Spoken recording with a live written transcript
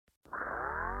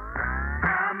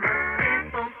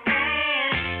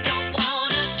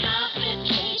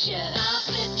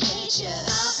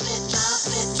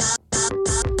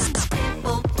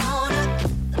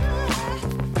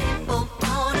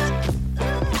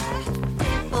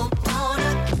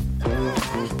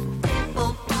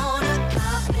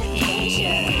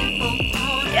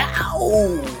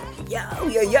Yo.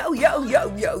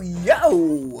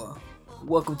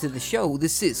 Welcome to the show.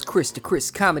 This is Chris to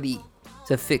Chris Comedy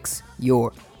to Fix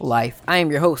Your Life. I am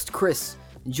your host, Chris,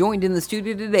 joined in the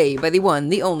studio today by the one,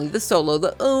 the only, the solo,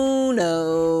 the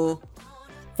uno,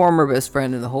 former best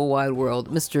friend in the whole wide world,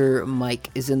 Mr. Mike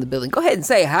is in the building. Go ahead and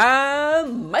say hi,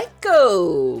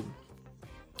 Michael.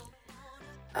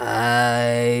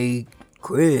 Hi,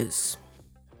 Chris.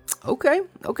 Okay,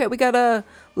 we got a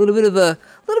little bit of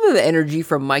energy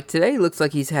from Mike today. Looks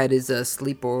like he's had his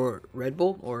sleep or Red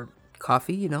Bull or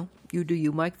coffee, You do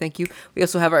you, Mike. Thank you. We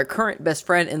also have our current best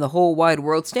friend in the whole wide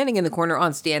world standing in the corner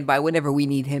on standby whenever we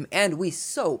need him, and we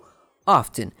so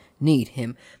often need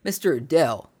him, Mr.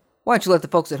 Dell. Why don't you let the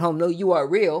folks at home know you are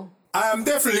real? I am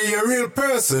definitely a real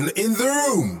person in the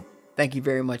room. Thank you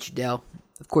very much, Dell.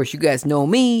 Of course, you guys know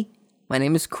me. My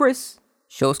name is Chris.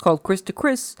 Show is called Chris to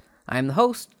Chris. I am the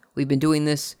host. We've been doing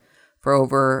this for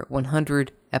over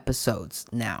 100 episodes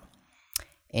now.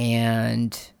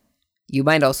 And you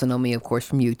might also know me, of course,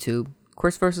 from YouTube.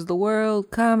 Chris vs. the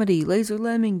World, comedy, Laser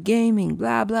Lemon, gaming,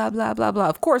 blah, blah, blah, blah, blah.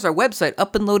 Of course, our website,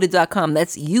 upandloaded.com.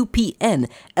 That's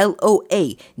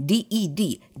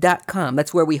UPNLOADED.com.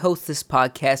 That's where we host this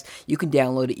podcast. You can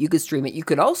download it. You can stream it. You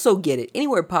can also get it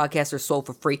anywhere podcasts are sold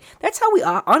for free. That's how we,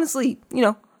 honestly,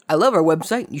 I love our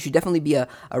website. You should definitely be a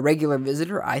regular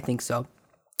visitor. I think so.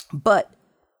 But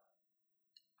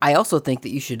I also think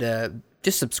that you should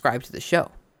just subscribe to the show.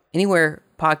 Anywhere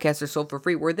podcasts are sold for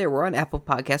free, we're there. We're on Apple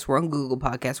Podcasts, we're on Google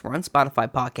Podcasts, we're on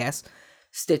Spotify Podcasts,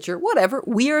 Stitcher, whatever.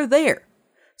 We are there.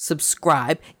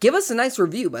 Subscribe. Give us a nice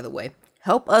review, by the way.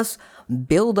 Help us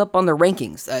build up on the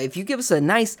rankings. If you give us a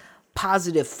nice,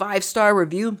 positive 5-star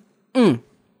review,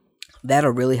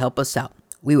 that'll really help us out.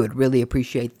 We would really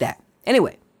appreciate that.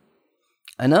 Anyway,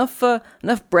 enough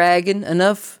bragging,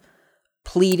 enough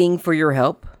pleading for your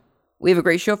help. We have a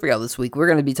great show for y'all this week. We're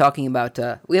going to be talking about,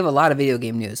 we have a lot of video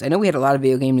game news. I know we had a lot of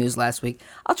video game news last week.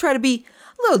 I'll try to be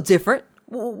a little different.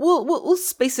 We'll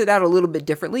space it out a little bit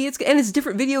differently. It's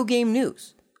different video game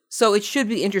news. So it should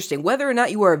be interesting. Whether or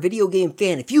not you are a video game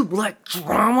fan, if you like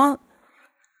drama,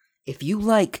 if you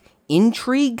like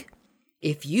intrigue,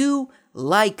 if you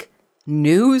like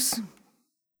news,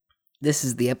 this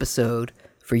is the episode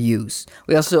for yous.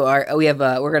 We're going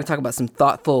to talk about some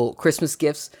thoughtful Christmas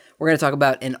gifts. We're going to talk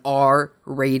about an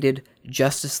R-rated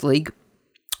Justice League.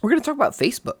 We're going to talk about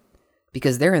Facebook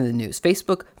because they're in the news.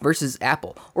 Facebook versus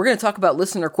Apple. We're going to talk about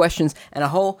listener questions and a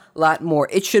whole lot more.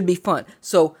 It should be fun.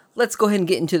 So let's go ahead and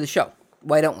get into the show.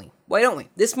 Why don't we?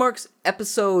 This marks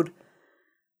episode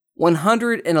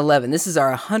 111. This is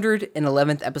our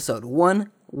 111th episode.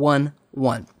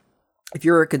 111. If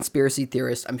you're a conspiracy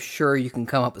theorist, I'm sure you can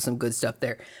come up with some good stuff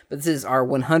there. But this is our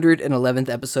 111th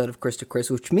episode of Chris to Chris,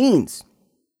 which means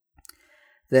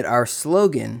that our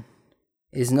slogan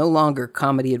is no longer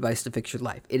comedy advice to fix your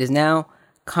life. It is now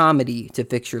comedy to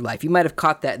fix your life. You might have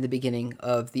caught that in the beginning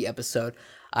of the episode.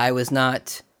 I was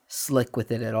not slick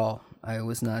with it at all. I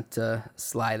was not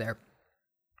sly there.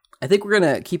 I think we're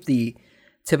going to keep the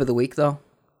tip of the week, though.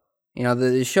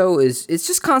 The show it's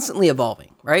just constantly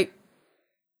evolving, right?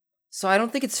 So I don't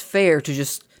think it's fair to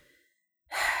just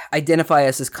identify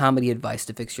us as comedy advice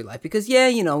to fix your life. Because,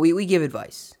 we give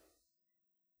advice.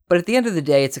 But at the end of the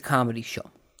day, it's a comedy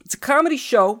show. It's a comedy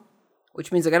show,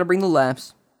 which means I got to bring the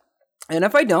laughs. And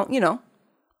if I don't,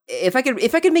 if I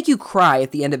could make you cry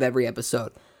at the end of every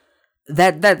episode,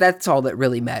 that's all that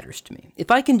really matters to me.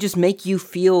 If I can just make you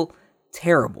feel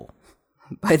terrible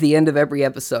by the end of every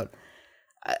episode,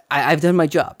 I've done my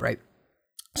job, right?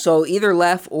 So either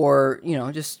laugh or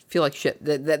just feel like shit.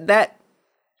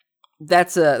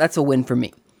 That's a win for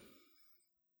me.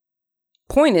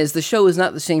 Point is, the show is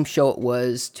not the same show it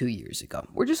was 2 years ago.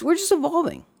 We're just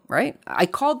evolving, right? I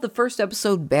called the first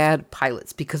episode Bad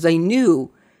Pilots because I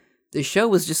knew the show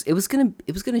was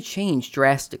gonna change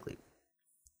drastically.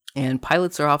 And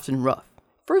pilots are often rough.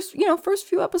 First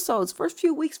few episodes, first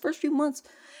few weeks, first few months.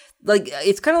 Like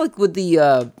it's kind of like with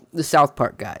the South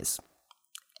Park guys.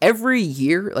 Every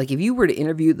year, like if you were to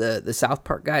interview the South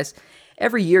Park guys,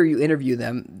 every year you interview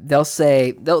them, they'll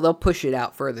push it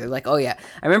out further. Like, oh yeah,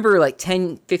 I remember like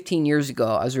 10, 15 years ago,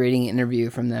 I was reading an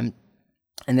interview from them,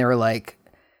 and they were like,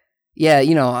 yeah,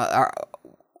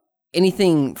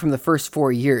 anything from the first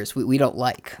 4 years we don't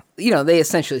like. They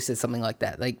essentially said something like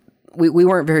that. Like, we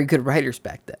weren't very good writers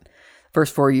back then.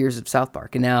 First 4 years of South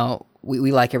Park, and now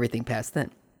we like everything past then.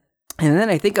 And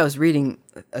then I think I was reading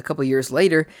a couple years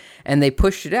later, and they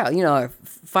pushed it out,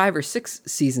 5 or 6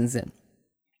 seasons in.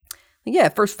 Yeah,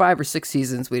 first 5 or 6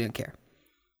 seasons, we didn't care.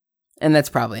 And that's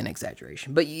probably an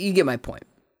exaggeration, but you get my point.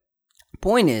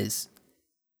 Point is,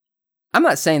 I'm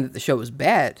not saying that the show was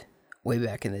bad way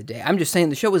back in the day. I'm just saying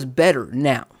the show is better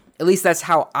now. At least that's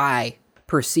how I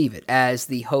perceive it as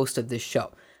the host of this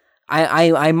show.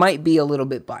 I might be a little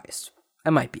bit biased. I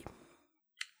might be.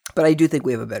 But I do think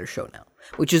we have a better show now.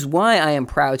 Which is why I am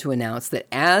proud to announce that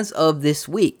as of this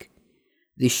week,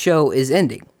 the show is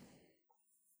ending.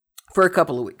 For a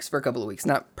couple of weeks,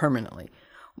 not permanently.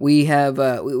 We have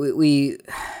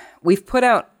we've put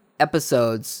out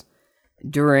episodes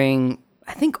during,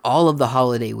 I think, all of the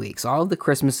holiday weeks, all of the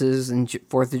Christmases and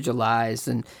 4th of Julys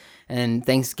and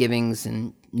Thanksgivings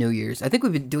and New Year's. I think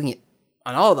we've been doing it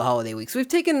on all of the holiday weeks. We've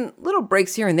taken little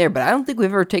breaks here and there, but I don't think we've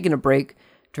ever taken a break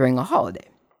during a holiday.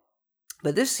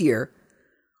 But this year,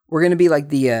 we're going to be like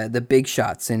the big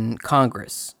shots in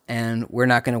Congress, and we're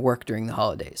not going to work during the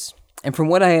holidays. And from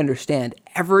what I understand,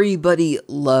 everybody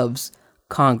loves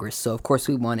Congress, so of course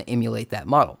we want to emulate that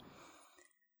model.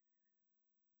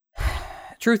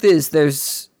 Truth is,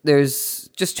 there's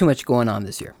just too much going on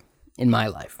this year in my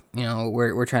life. You know,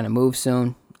 we're trying to move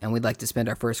soon, and we'd like to spend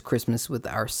our first Christmas with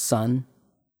our son,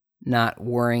 not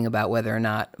worrying about whether or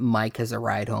not Mike has a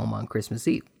ride home on Christmas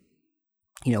Eve.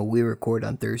 You know, we record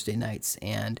on Thursday nights,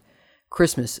 and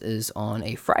Christmas is on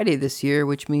a Friday this year,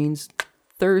 which means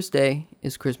Thursday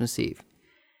is Christmas Eve.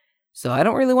 So I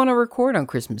don't really want to record on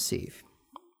Christmas Eve.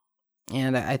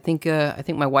 And I think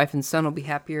my wife and son will be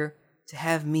happier to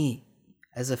have me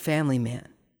as a family man,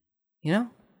 you know?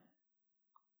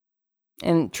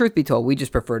 And truth be told, we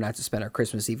just prefer not to spend our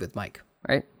Christmas Eve with Mike,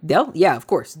 right? Dell? Yeah, of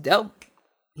course. Dell,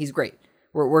 he's great.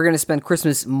 We're going to spend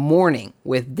Christmas morning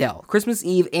with Dell. Christmas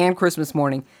Eve and Christmas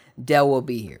morning, Dell will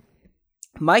be here.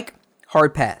 Mike,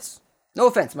 hard pass. No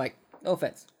offense, Mike. No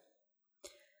offense.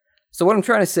 So what I'm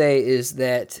trying to say is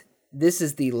that this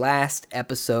is the last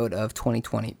episode of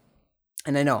 2020.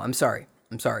 And I know, I'm sorry.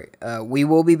 We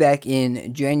will be back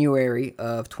in January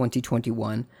of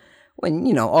 2021 when,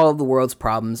 you know, all of the world's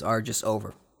problems are just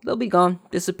over. They'll be gone,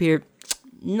 disappeared.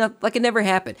 Not, like it never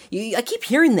happened. I keep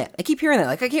hearing that.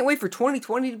 Like, I can't wait for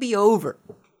 2020 to be over.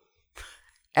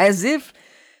 As if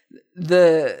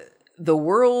the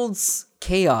world's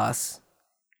chaos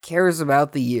cares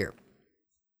about the year.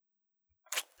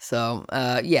 So,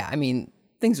 yeah, I mean,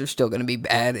 things are still going to be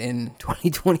bad in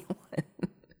 2021.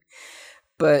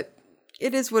 But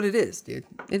it is what it is, dude.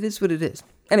 It is what it is.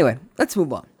 Anyway, let's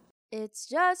move on. It's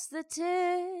just the tip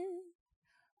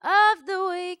of the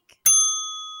week.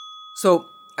 So,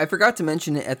 I forgot to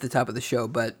mention it at the top of the show,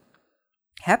 but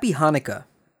happy Hanukkah.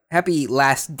 Happy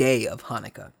last day of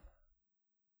Hanukkah.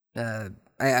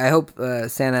 I hope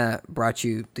Santa brought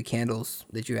you the candles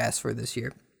that you asked for this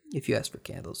year. If you asked for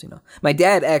candles, you know. My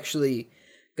dad actually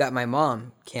got my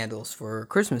mom candles for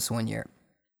Christmas one year.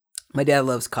 My dad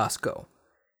loves Costco.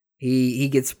 He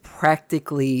gets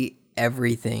practically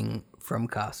everything from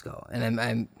Costco. And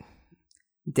I'm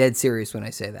dead serious when I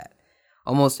say that.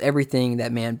 Almost everything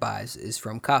that man buys is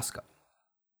from Costco.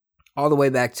 All the way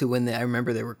back to when I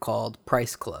remember they were called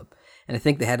Price Club. And I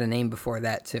think they had a name before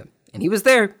that too. And he was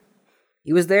there.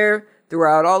 He was there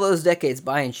throughout all those decades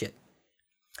buying shit.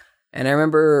 And I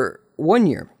remember one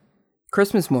year,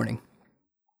 Christmas morning,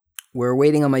 we're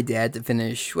waiting on my dad to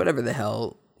finish whatever the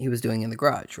hell he was doing in the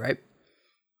garage, right?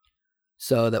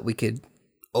 So that we could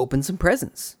open some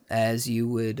presents, as you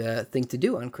would think to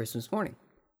do on Christmas morning.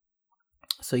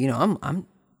 So, you know,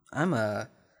 I'm a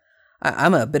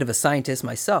bit of a scientist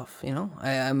myself, you know.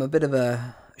 I'm a bit of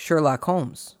a Sherlock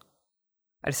Holmes.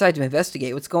 I decide to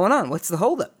investigate what's going on. What's the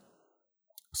holdup?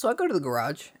 So I go to the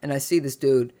garage and I see this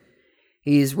dude.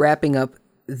 He's wrapping up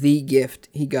the gift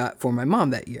he got for my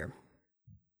mom that year.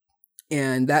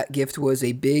 And that gift was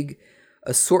a big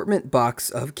assortment box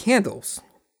of candles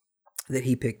that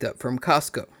he picked up from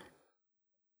Costco.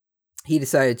 He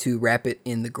decided to wrap it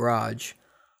in the garage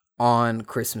on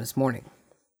Christmas morning.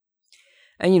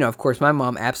 And, you know, of course, my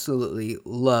mom absolutely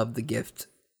loved the gift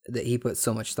that he put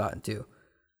so much thought into.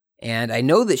 And I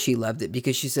know that she loved it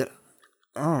because she said,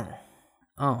 yeah,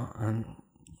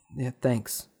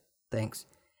 thanks.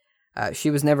 She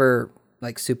was never,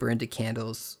 like, super into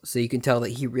candles, so you can tell that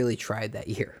he really tried that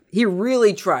year. He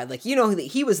really tried. Like, you know,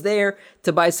 he was there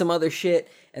to buy some other shit,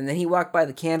 and then he walked by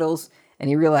the candles, and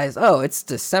he realized, oh, it's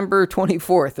December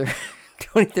 24th or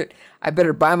 23rd. I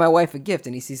better buy my wife a gift.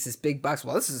 And he sees this big box.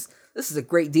 Well, this is a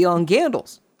great deal on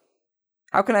candles.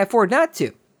 How can I afford not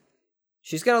to?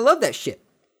 She's gonna love that shit.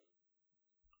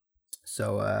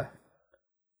 So,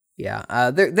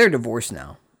 yeah, they're divorced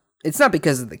now. It's not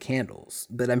because of the candles,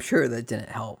 but I'm sure that didn't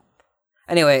help.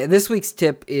 Anyway, this week's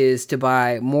tip is to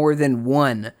buy more than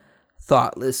one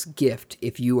thoughtless gift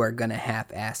if you are gonna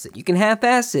half-ass it. You can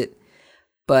half-ass it,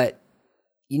 but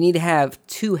you need to have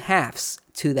two halves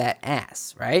to that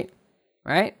ass, right?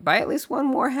 right? Buy at least one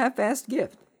more half-assed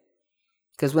gift.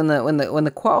 Because when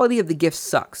the quality of the gift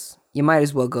sucks, you might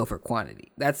as well go for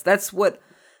quantity. That's what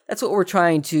we're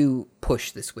trying to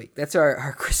push this week. That's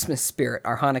our Christmas spirit,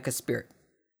 our Hanukkah spirit.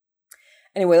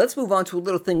 Anyway, let's move on to a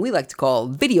little thing we like to call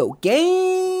Video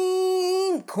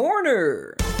Game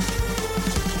Corner.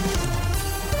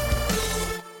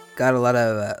 Got a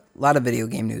lot of video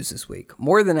game news this week,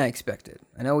 more than I expected.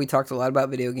 I know we talked a lot about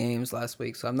video games last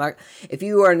week, so if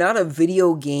you are not a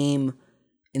video game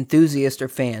enthusiast or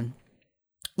fan,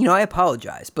 I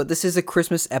apologize, but this is a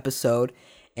Christmas episode,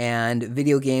 and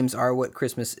video games are what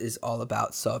Christmas is all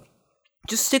about, so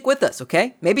just stick with us,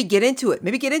 okay? Maybe get into it.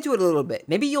 Maybe get into it a little bit.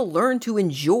 Maybe you'll learn to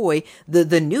enjoy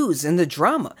the news and the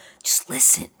drama. Just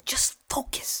listen. Just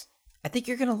focus. I think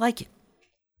you're going to like it.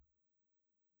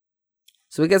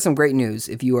 So we got some great news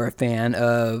if you are a fan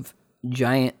of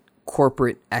giant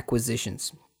corporate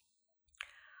acquisitions.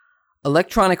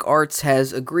 Electronic Arts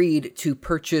has agreed to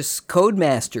purchase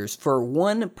Codemasters for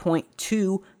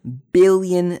 $1.2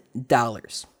 billion.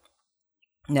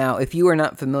 Now, if you are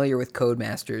not familiar with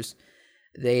Codemasters,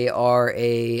 they are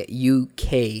a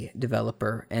UK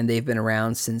developer, and they've been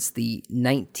around since the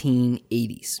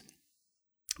 1980s.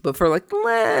 But for the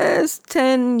last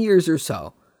 10 years or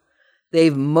so,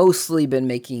 they've mostly been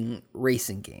making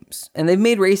racing games. And they've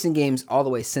made racing games all the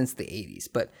way since the 80s,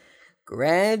 but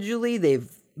gradually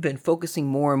they've been focusing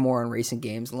more and more on racing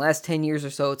games. In the last 10 years or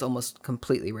so, it's almost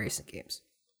completely racing games.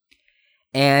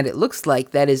 And it looks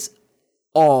like that is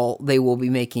all they will be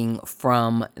making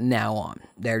from now on.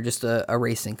 They're just a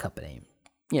racing company,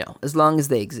 as long as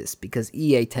they exist, because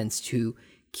EA tends to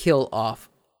kill off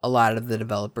a lot of the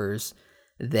developers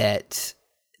that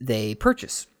they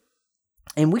purchase.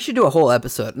 And we should do a whole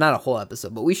episode, not a whole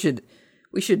episode, but we should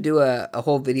do a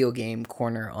whole video game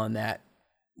corner on that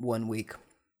one week.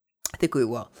 I think we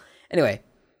will. Anyway,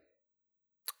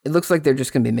 it looks like they're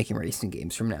just going to be making racing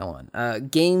games from now on.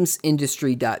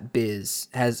 GamesIndustry.biz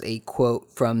has a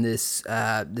quote from this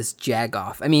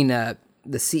Jagoff.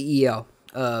 The CEO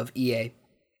of EA.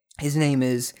 His name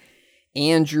is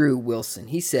Andrew Wilson.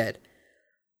 He said,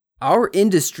 "Our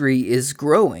industry is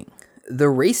growing. The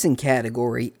racing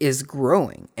category is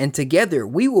growing, and together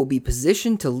we will be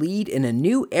positioned to lead in a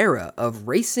new era of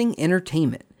racing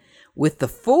entertainment. With the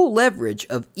full leverage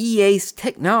of EA's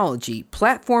technology,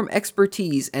 platform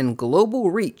expertise, and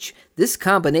global reach, this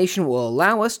combination will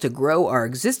allow us to grow our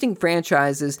existing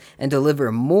franchises and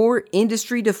deliver more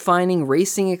industry-defining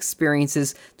racing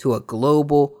experiences to a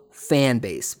global fan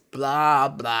base." Blah,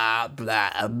 blah,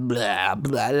 blah, blah,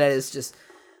 blah. That is just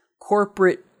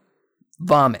corporate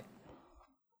vomit.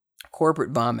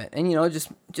 Corporate vomit. And,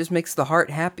 just makes the heart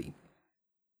happy.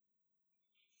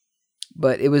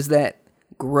 But it was that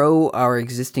grow our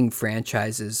existing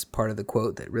franchises part of the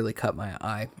quote that really caught my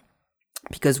eye,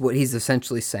 because what he's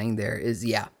essentially saying there is,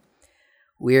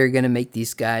 we're going to make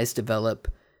these guys develop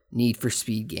Need for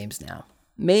Speed games now,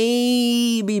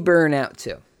 maybe Burnout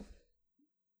too,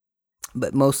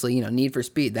 but mostly Need for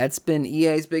Speed. That's been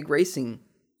EA's big racing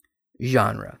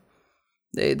genre.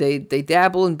 They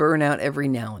dabble in Burnout every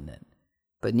now and then,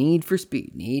 but Need for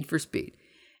Speed,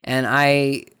 and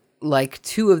I like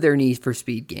two of their Need for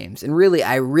Speed games, and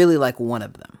I really like one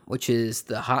of them, which is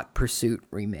the Hot Pursuit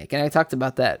remake, and I talked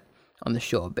about that on the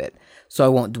show a bit, so I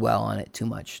won't dwell on it too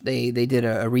much. They did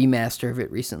a remaster of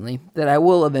it recently that I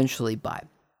will eventually buy,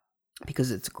 because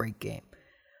it's a great game.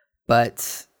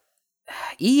 But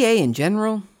EA in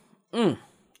general,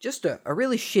 just a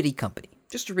really shitty company.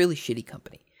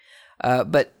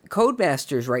 But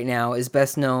Codemasters right now is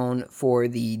best known for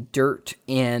the Dirt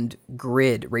and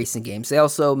Grid racing games. They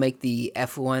also make the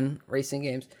F1 racing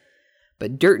games,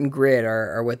 but Dirt and Grid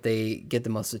are what they get the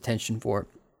most attention for.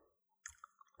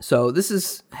 So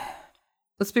let's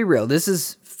be real, this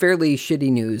is fairly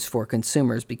shitty news for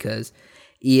consumers, because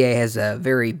EA has a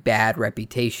very bad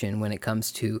reputation when it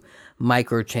comes to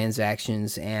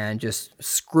microtransactions and just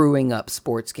screwing up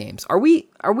sports games. Are we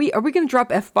going to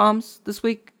drop F-bombs this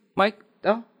week, Mike?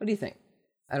 Oh, what do you think?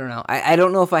 I don't know. I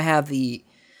don't know if I have the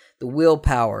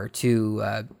willpower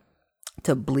to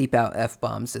bleep out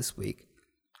F-bombs this week.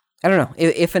 I don't know.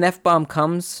 If an F-bomb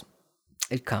comes,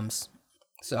 it comes.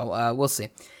 So we'll see.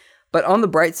 But on the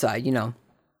bright side,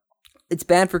 it's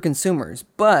bad for consumers,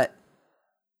 but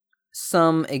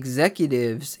some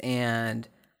executives and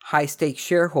high-stakes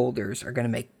shareholders are going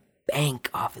to make bank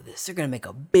off of this. They're going to make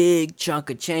a big chunk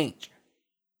of change.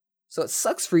 So it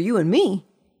sucks for you and me,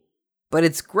 but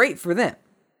it's great for them.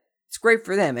 It's great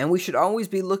for them, and we should always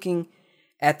be looking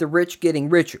at the rich getting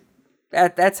richer.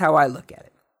 That's how I look at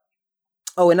it.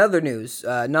 Oh, in other news,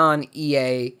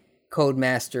 non-EA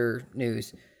Codemaster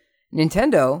news,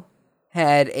 Nintendo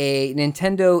had a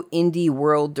Nintendo Indie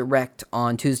World Direct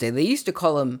on Tuesday. They used to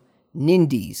call them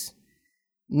Nindies.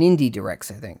 Nindy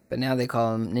Directs, I think. But now they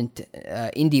call them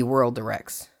Indie World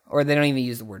Directs. Or they don't even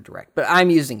use the word Direct. But I'm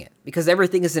using it because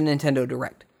everything is a Nintendo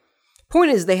Direct.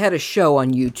 Point is, they had a show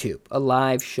on YouTube. A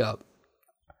live show.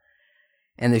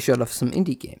 And they showed off some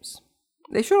indie games.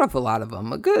 They showed off a lot of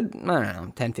them. A good, I don't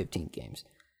know, 10, 15 games.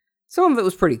 Some of it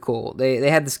was pretty cool. They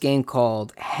had this game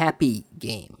called Happy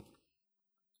Game.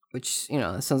 Which,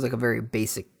 that sounds like a very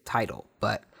basic title,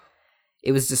 but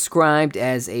it was described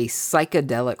as a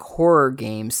psychedelic horror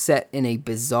game set in a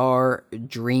bizarre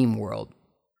dream world.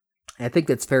 And I think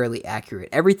that's fairly accurate.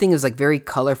 Everything is like very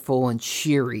colorful and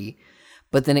cheery,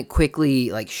 but then it quickly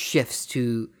like shifts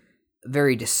to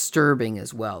very disturbing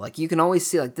as well. Like you can always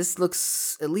see like this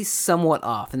looks at least somewhat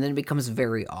off, and then it becomes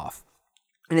very off.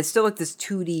 And it's still like this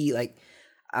 2D, like,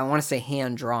 I want to say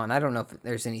hand-drawn. I don't know if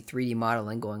there's any 3D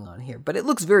modeling going on here, but it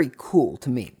looks very cool to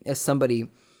me as somebody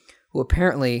who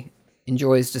apparently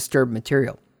enjoys disturbed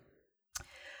material.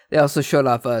 They also showed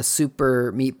off a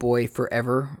Super Meat Boy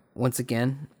Forever once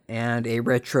again, and a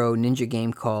retro ninja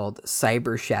game called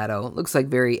Cyber Shadow. It looks like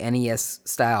very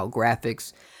NES-style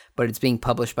graphics, but it's being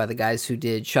published by the guys who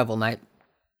did Shovel Knight,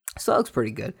 so it looks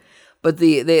pretty good. But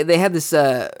they had this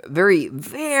very,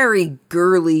 very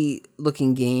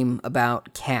girly-looking game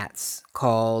about cats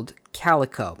called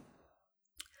Calico.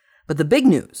 But the big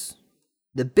news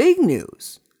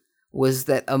was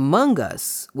that Among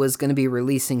Us was going to be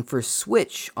releasing for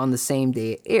Switch on the same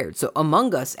day it aired. So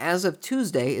Among Us, as of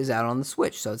Tuesday, is out on the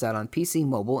Switch. So it's out on PC,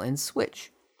 mobile, and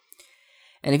Switch.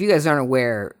 And if you guys aren't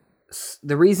aware,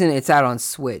 the reason it's out on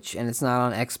Switch and it's not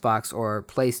on Xbox or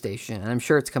PlayStation, and I'm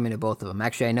sure it's coming to both of them.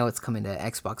 Actually, I know it's coming to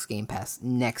Xbox Game Pass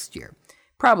next year.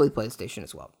 Probably PlayStation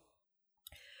as well.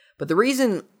 But the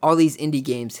reason all these indie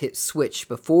games hit Switch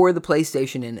before the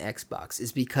PlayStation and Xbox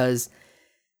is because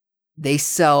they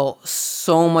sell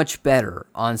so much better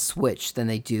on Switch than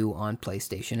they do on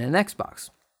PlayStation and Xbox.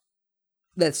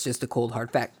 That's just a cold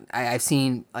hard fact. I've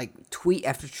seen like tweet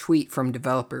after tweet from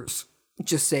developers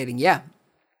just stating, yeah,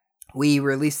 we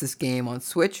released this game on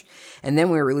Switch, and then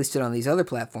we released it on these other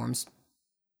platforms,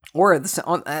 or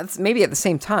maybe at the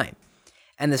same time.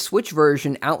 And the Switch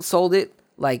version outsold it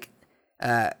like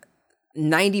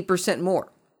 90%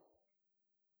 more.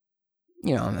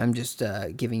 I'm just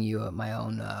giving you my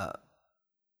own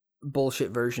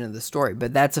bullshit version of the story,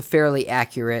 but that's a fairly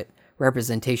accurate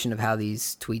representation of how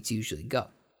these tweets usually go.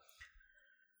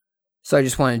 So I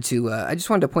just wanted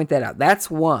to point that out. That's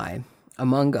why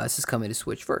Among Us is coming to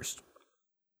Switch first.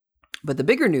 But the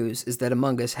bigger news is that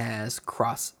Among Us has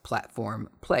cross-platform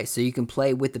play, so you can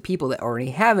play with the people that already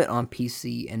have it on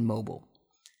PC and mobile.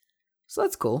 So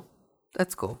that's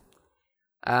cool.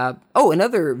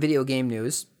 Another video game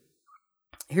news.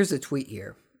 Here's a tweet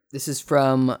here. This is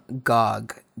from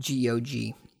GOG,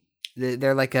 G-O-G.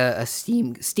 They're like a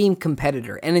Steam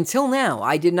competitor. And until now,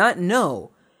 I did not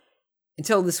know,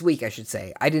 until this week, I should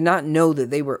say, I did not know that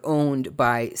they were owned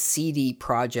by CD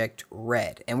Projekt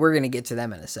Red. And we're going to get to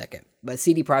them in a second. But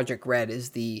CD Projekt Red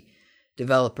is the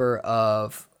developer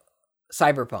of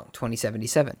Cyberpunk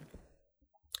 2077.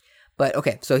 But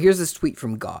okay, so here's this tweet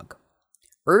from GOG.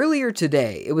 Earlier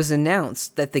today, it was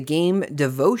announced that the game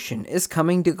Devotion is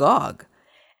coming to GOG.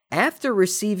 After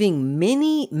receiving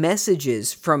many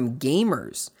messages from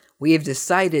gamers, we have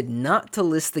decided not to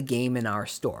list the game in our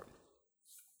store.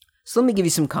 So let me give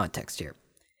you some context here.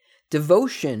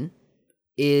 Devotion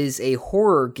is a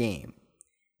horror game,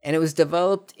 and it was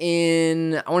developed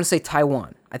in, I want to say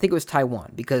Taiwan. I think it was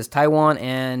Taiwan, because Taiwan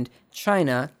and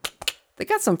China, they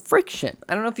got some friction.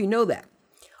 I don't know if you know that.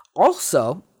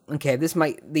 Also, okay, the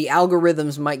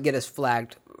algorithms might get us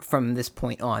flagged from this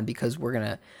point on, because we're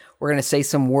gonna say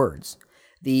some words.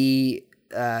 The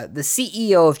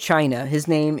CEO of China, his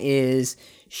name is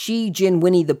Xi Jin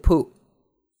Winnie the Pooh.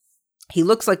 He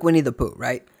looks like Winnie the Pooh,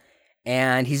 right?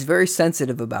 And he's very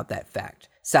sensitive about that fact.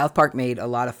 South Park made a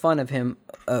lot of fun of him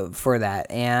for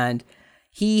that. And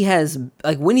he has,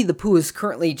 like, Winnie the Pooh is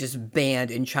currently just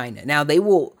banned in China. Now, they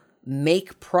will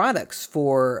make products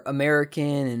for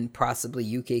American and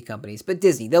possibly UK companies, but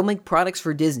Disney, they'll make products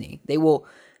for Disney. They will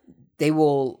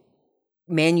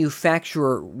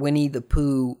manufacture Winnie the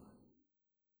Pooh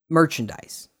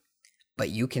merchandise.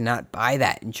 But you cannot buy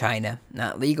that in China,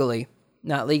 not legally.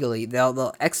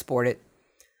 They'll export it.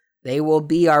 They will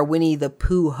be our Winnie the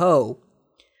Pooh ho,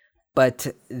 but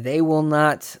they will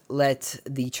not let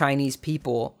the Chinese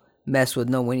people mess with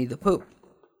no Winnie the Pooh.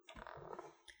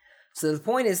 So the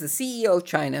point is, the CEO of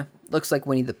China looks like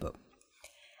Winnie the Pooh.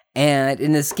 And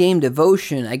in this game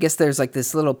Devotion, I guess there's like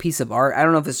this little piece of art. I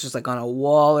don't know if it's just like on a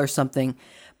wall or something,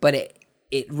 but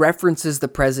it references the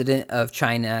president of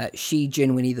China, Xi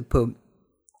Jinping the Pooh,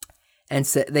 and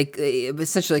it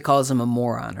essentially calls him a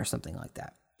moron or something like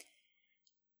that.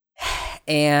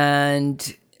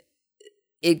 And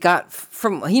it got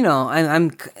from,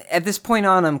 I'm at this point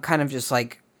on, I'm kind of just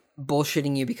like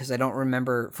bullshitting you because I don't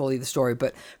remember fully the story.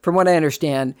 But from what I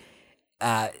understand,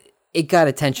 it got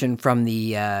attention from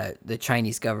the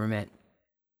Chinese government,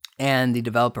 and the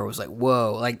developer was like,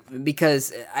 "Whoa!" Like,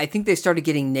 because I think they started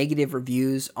getting negative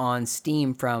reviews on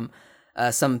Steam from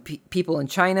some people in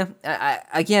China.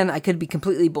 I could be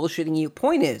completely bullshitting you.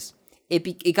 Point is,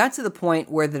 it got to the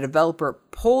point where the developer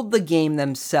pulled the game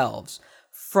themselves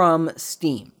from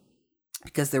Steam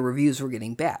because their reviews were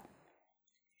getting bad.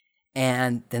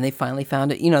 And then they finally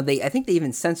found it. I think they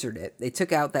even censored it. They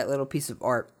took out that little piece of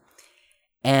art,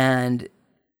 and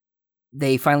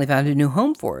they finally found a new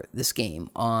home for this game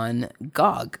on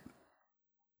GOG.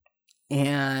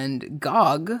 And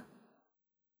GOG,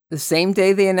 the same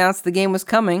day they announced the game was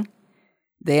coming,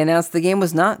 they announced the game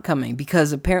was not coming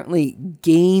because apparently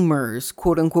gamers,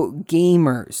 quote unquote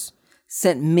gamers,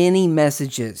 sent many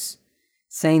messages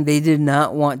saying they did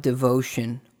not want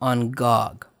Devotion on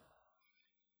GOG.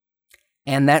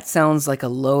 And that sounds like a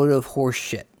load of horse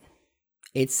shit.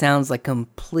 It sounds like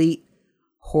complete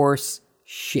horse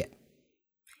shit.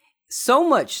 So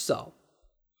much so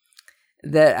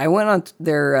that I went on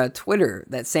their Twitter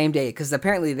that same day, because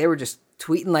apparently they were just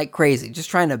tweeting like crazy, just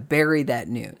trying to bury that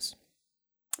news.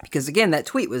 Because again, that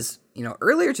tweet was,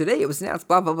 earlier today, it was announced,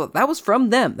 blah, blah, blah. That was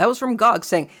from them. That was from GOG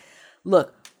saying,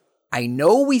 look, I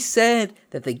know we said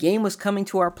that the game was coming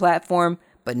to our platform,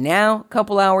 but now, a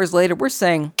couple hours later, we're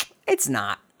saying it's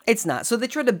not. It's not. So they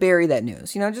tried to bury that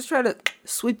news, just try to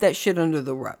sweep that shit under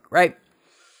the rug, right?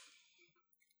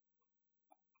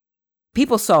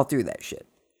 People saw through that shit.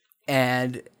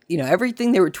 And,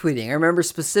 everything they were tweeting. I remember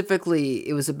specifically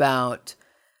it was about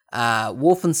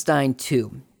Wolfenstein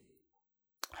 2.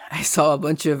 I saw a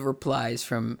bunch of replies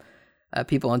from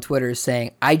people on Twitter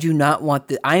saying,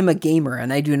 I'm a gamer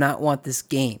and I do not want this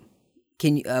game.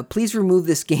 Can you please remove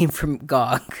this game from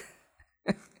GOG?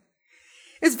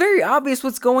 It's very obvious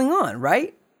what's going on,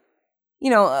 right?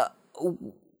 A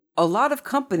lot of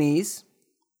companies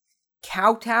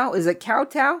kowtow. Is it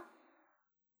kowtow?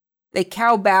 They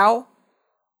kowbow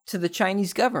to the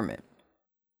Chinese government.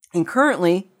 And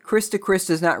currently, Krista Chris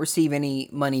does not receive any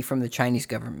money from the Chinese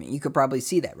government. You could probably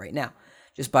see that right now,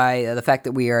 just by the fact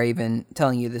that we are even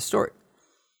telling you this story.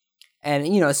 And,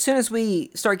 as soon as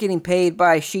we start getting paid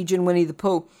by Xi Jinping the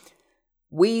Pooh,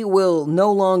 we will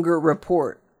no longer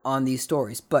report on these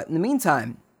stories. But in the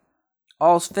meantime,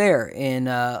 all's fair in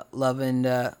Love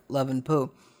and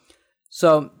Pooh.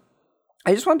 So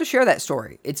I just wanted to share that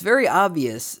story. It's very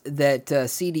obvious that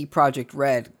CD Projekt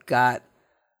Red got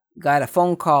a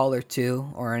phone call or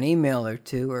two, or an email or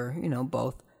two, or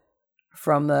both,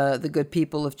 from the good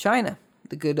people of China,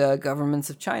 the good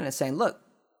governments of China, saying, "Look,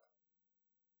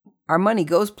 our money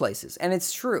goes places," and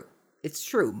it's true. It's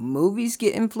true. Movies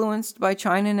get influenced by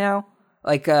China now,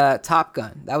 like Top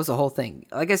Gun. That was the whole thing.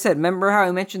 Like I said, remember how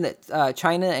I mentioned that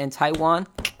China and Taiwan,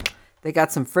 they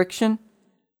got some friction?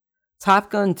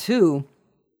 Top Gun 2,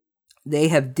 they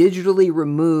have digitally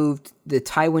removed the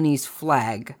Taiwanese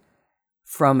flag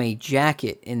from a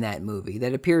jacket in that movie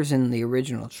that appears in the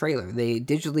original trailer. They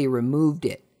digitally removed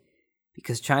it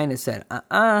because China said,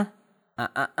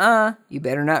 you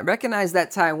better not recognize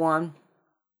that, Taiwan.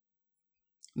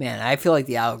 Man, I feel like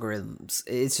the algorithms,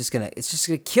 it's just gonna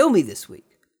kill me this week.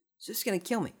 It's just gonna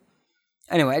kill me.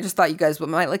 Anyway, I just thought you guys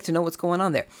might like to know what's going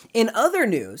on there. In other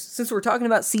news, since we're talking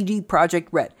about CD Projekt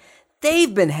Red,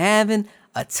 they've been having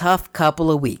a tough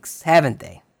couple of weeks, haven't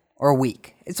they? Or a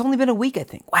week. It's only been a week, I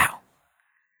think. Wow.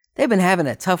 They've been having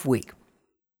a tough week.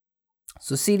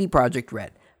 So CD Projekt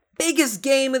Red, biggest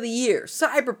game of the year,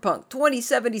 Cyberpunk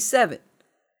 2077,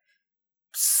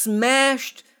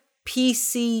 smashed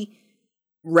PC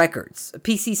records,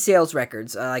 PC sales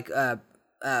records,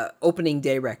 opening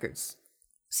day records.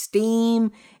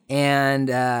 Steam and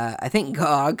I think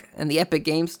GOG and the Epic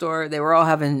Game Store, they were all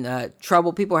having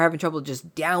trouble. People were having trouble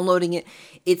just downloading it.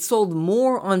 It sold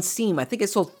more on Steam. I think it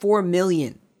sold 4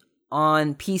 million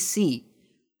on PC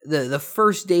the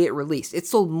first day it released. It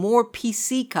sold more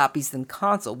PC copies than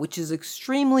console, which is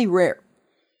extremely rare.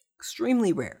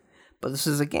 Extremely rare. But this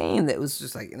is a game that was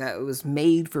just like, it was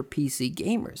made for PC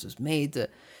gamers. It was made to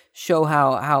show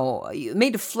how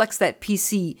made to flex that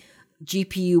PC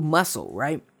GPU muscle,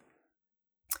 right?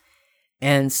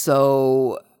 And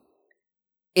so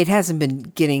it hasn't been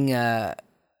getting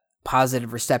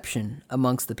positive reception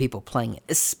amongst the people playing it,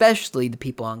 especially the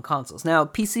people on consoles. Now,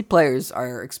 PC players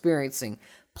are experiencing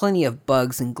plenty of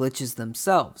bugs and glitches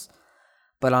themselves.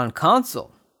 But on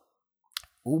console,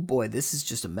 oh boy, this is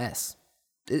just a mess.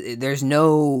 There's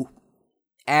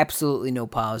absolutely no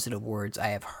positive words I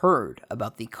have heard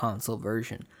about the console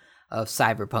version of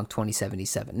Cyberpunk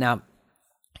 2077. Now,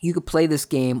 you could play this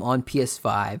game on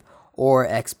PS5 or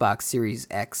Xbox Series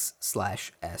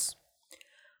X/S.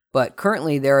 But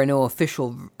currently, there are no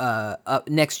official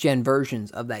next-gen versions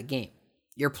of that game.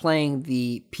 You're playing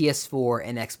the PS4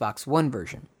 and Xbox One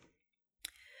version.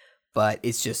 But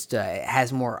it's just, it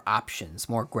has more options,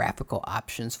 more graphical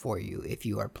options for you if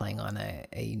you are playing on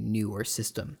a newer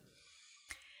system.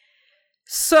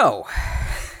 So,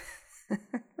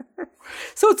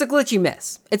 it's a glitchy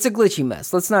mess. It's a glitchy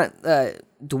mess. Let's not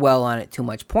dwell on it too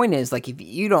much. Point is, like, if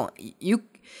you don't,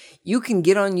 you can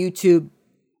get on YouTube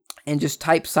and just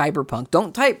type Cyberpunk.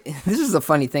 Don't type. This is a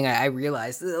funny thing I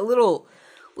realized. A little.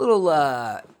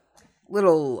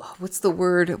 What's the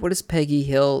word? What does Peggy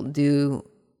Hill do?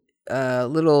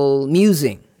 Little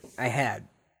musing I had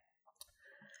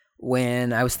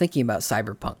when I was thinking about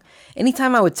Cyberpunk.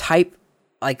 Anytime I would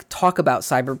talk about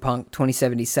Cyberpunk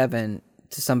 2077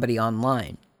 to somebody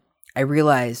online, I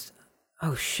realized,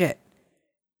 oh shit,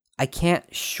 I can't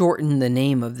shorten the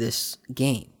name of this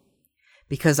game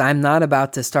because I'm not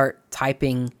about to start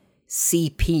typing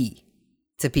CP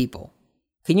to people.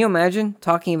 Can you imagine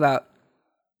talking about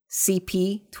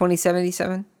CP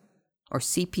 2077 or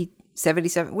CP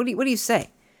 77? What do you say?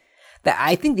 That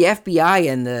I think the FBI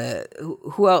and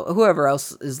whoever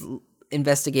else is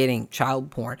investigating child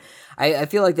porn, I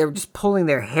feel like they were just pulling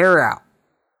their hair out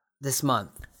this month,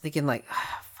 thinking like,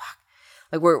 fuck,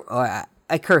 like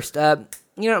I cursed. You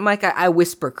know what, Mike? I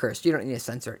whisper cursed. You don't need to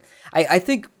censor it. I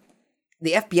think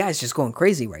the FBI is just going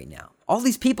crazy right now. All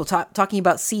these people talking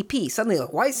about CP suddenly,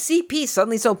 like, why is CP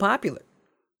suddenly so popular?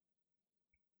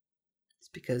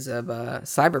 Because of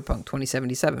Cyberpunk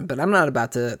 2077, but I'm not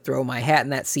about to throw my hat in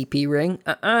that CP ring.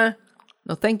 No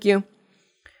thank you.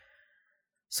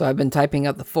 So I've been typing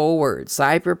out the full word,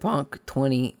 Cyberpunk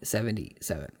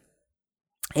 2077.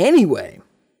 Anyway,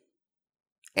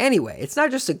 it's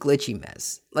not just a glitchy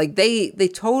mess. Like, they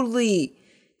totally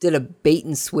did a bait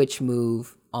and switch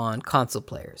move on console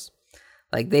players.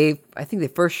 Like, I think they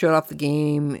first showed off the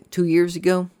game 2 years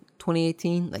ago,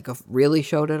 2018, like really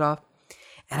showed it off.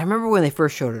 And I remember when they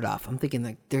first showed it off, I'm thinking,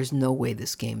 like, there's no way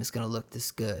this game is going to look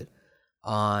this good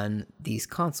on these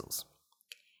consoles.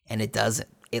 And it doesn't.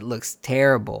 It looks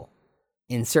terrible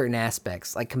in certain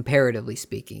aspects, like comparatively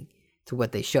speaking, to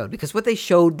what they showed. Because what they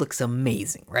showed looks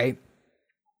amazing, right?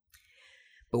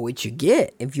 But what you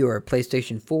get if you're a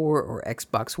PlayStation 4 or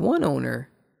Xbox One owner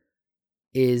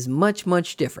is much,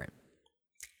 much different.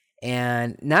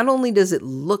 And not only does it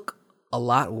look a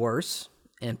lot worse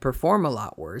and perform a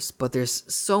lot worse, but there's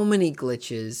so many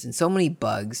glitches and so many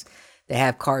bugs that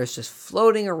have cars just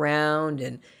floating around,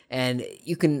 and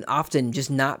you can often just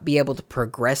not be able to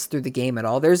progress through the game at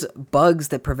all. There's bugs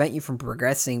that prevent you from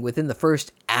progressing within the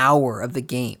first hour of the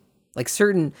game. Like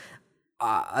certain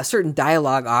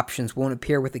dialogue options won't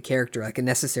appear with the character, like a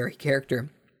necessary character,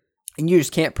 and you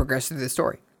just can't progress through the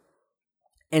story.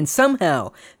 And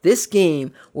somehow, this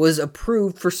game was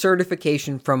approved for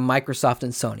certification from Microsoft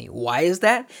and Sony. Why is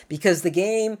that? Because the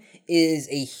game is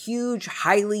a huge,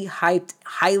 highly hyped,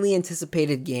 highly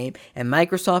anticipated game, and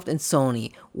Microsoft and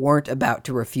Sony weren't about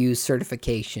to refuse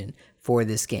certification for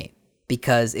this game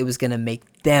because it was going to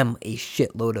make them a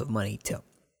shitload of money too.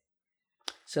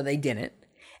 So they didn't,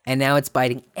 and now it's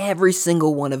biting every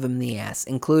single one of them in the ass,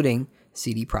 including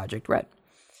CD Projekt Red.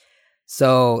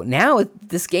 So now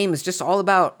this game is just all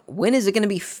about when is it going to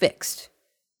be fixed?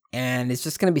 And it's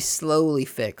just going to be slowly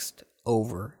fixed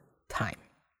over time.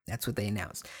 That's what they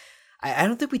announced. I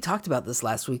don't think we talked about this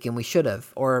last week, and we should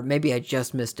have, or maybe I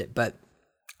just missed it. But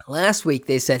last week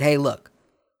they said, hey, look,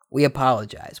 we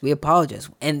apologize.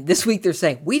 And this week they're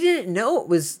saying, we didn't know it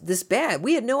was this bad.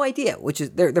 We had no idea, which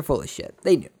is, they're full of shit.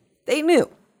 They knew.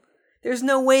 There's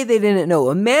no way they didn't know.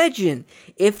 Imagine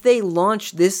if they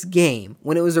launched this game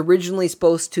when it was originally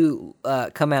supposed to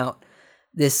come out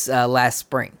this last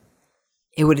spring.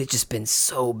 It would have just been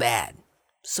so bad.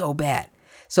 So bad.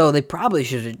 So they probably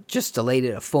should have just delayed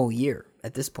it a full year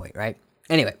at this point, right?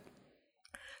 Anyway,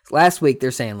 last week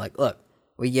they're saying, like, look,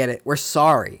 we get it. We're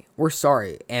sorry.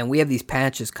 And we have these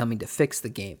patches coming to fix the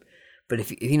game. But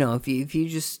if you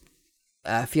just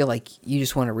feel like you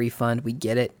just want a refund, we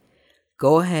get it.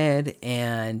 Go ahead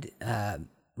and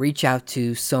reach out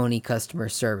to Sony customer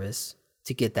service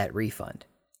to get that refund.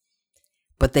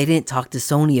 But they didn't talk to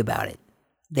Sony about it.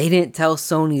 They didn't tell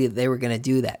Sony that they were going to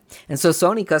do that. And so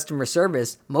Sony customer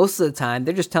service, most of the time,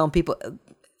 they're just telling people,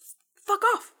 fuck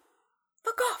off.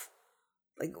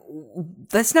 Like,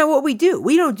 that's not what we do.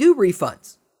 We don't do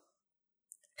refunds.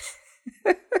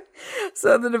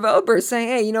 So the developer is saying,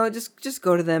 hey, just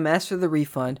go to them, ask for the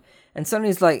refund. And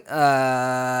Sony's like,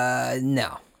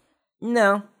 no.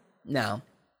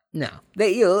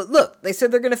 Look, they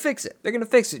said they're going to fix it. They're going to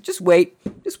fix it. Just wait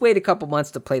a couple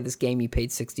months to play this game you paid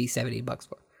 $60, $70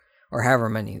 for, or however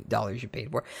many dollars you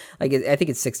paid for. Like, I think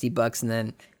it's $60 and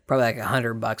then probably like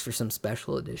 $100 for some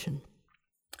special edition.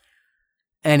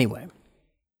 Anyway,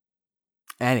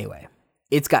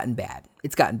 it's gotten bad.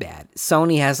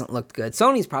 Sony hasn't looked good.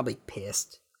 Sony's probably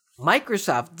pissed.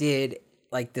 Microsoft did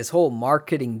like this whole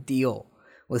marketing deal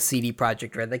with CD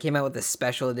Projekt Red. They came out with a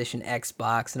special edition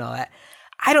Xbox and all that.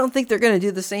 I don't think they're going to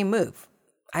do the same move.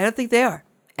 I don't think they are.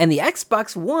 And the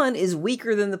Xbox One is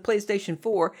weaker than the PlayStation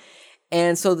 4.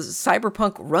 And so the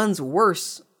Cyberpunk runs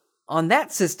worse on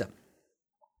that system.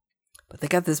 But they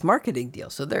got this marketing deal,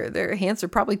 so their hands are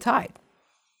probably tied.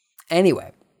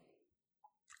 Anyway,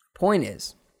 point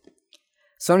is,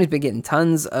 Sony's been getting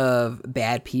tons of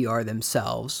bad PR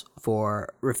themselves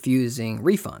for refusing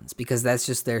refunds because that's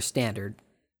just their standard.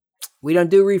 We don't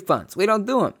do refunds. We don't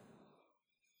do them.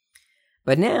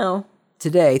 But now,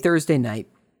 today, Thursday night,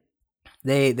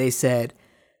 they said,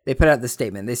 they put out the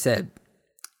statement. They said,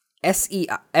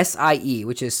 SIE,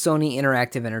 which is Sony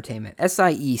Interactive Entertainment,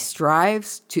 SIE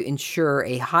strives to ensure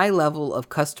a high level of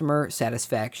customer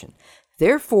satisfaction.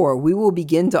 Therefore, we will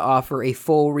begin to offer a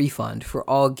full refund for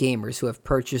all gamers who have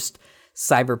purchased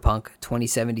Cyberpunk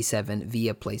 2077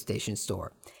 via PlayStation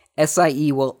Store.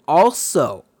 SIE will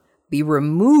also be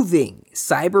removing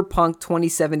Cyberpunk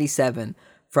 2077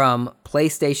 from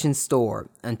PlayStation Store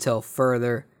until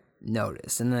further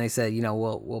notice. And then they said,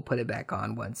 we'll put it back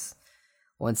on once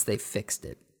they fixed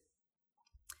it.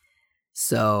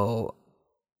 So,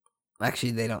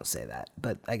 actually, they don't say that,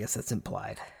 but I guess that's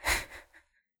implied.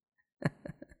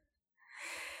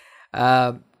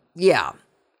 Yeah,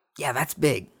 that's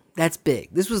big. That's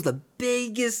big. This was the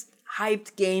biggest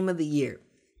hyped game of the year.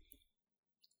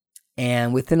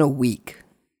 And within a week,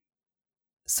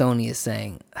 Sony is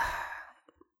saying,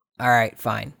 all right,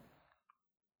 fine.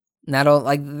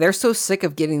 They're so sick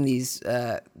of getting these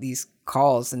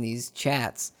calls and these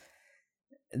chats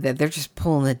that they're just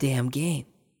pulling the damn game.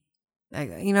 Like,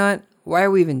 you know what? Why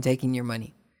are we even taking your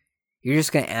money? You're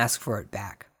just going to ask for it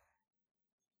back.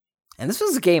 And this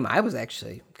was a game I was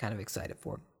actually kind of excited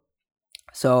for.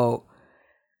 So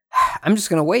I'm just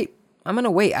going to wait. I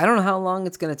don't know how long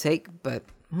it's going to take, but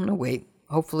I'm going to wait.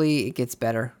 Hopefully it gets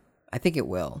better. I think it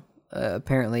will.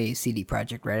 Apparently CD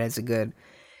Projekt Red has a good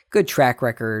track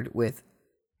record with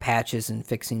patches and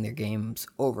fixing their games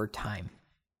over time.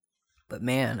 But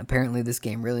man, apparently this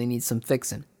game really needs some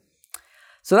fixing.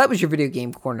 So that was your video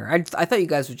game corner. I thought you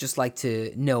guys would just like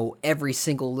to know every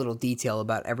single little detail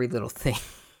about every little thing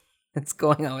that's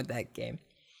going on with that game.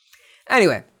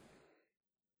 Anyway.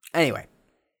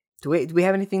 Do we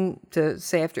have anything to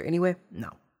say after anyway?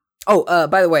 No. Oh,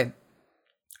 by the way,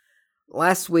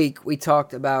 last week we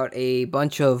talked about a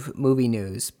bunch of movie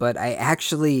news, but I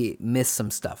actually missed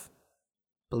some stuff.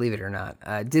 Believe it or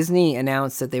not. Disney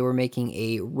announced that they were making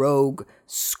a Rogue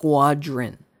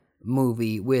Squadron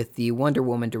movie with the Wonder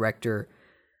Woman director.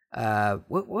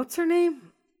 What's her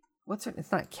name?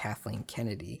 It's not Kathleen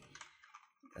Kennedy.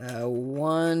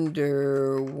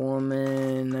 Wonder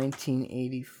Woman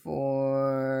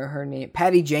 1984. Her name,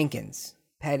 Patty Jenkins.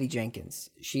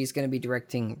 She's going to be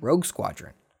directing Rogue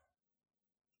Squadron.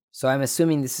 So I'm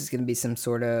assuming this is going to be some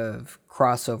sort of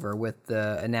crossover with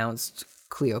the announced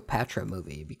Cleopatra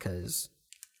movie, because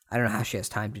I don't know how she has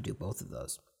time to do both of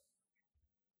those.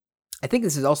 I think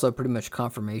this is also pretty much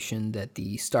confirmation that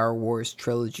the Star Wars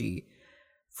trilogy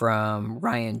from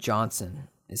Rian Johnson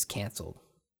is canceled,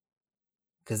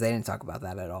 because they didn't talk about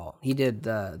that at all. He did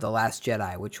the Last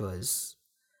Jedi, which was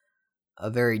a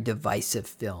very divisive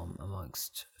film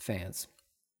amongst fans.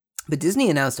 But Disney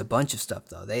announced a bunch of stuff,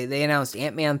 though. They announced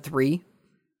Ant-Man 3.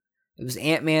 It was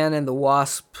Ant-Man and the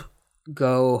Wasp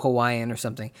Go Hawaiian or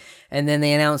something. And then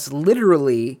they announced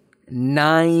literally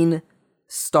 9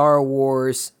 Star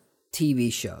Wars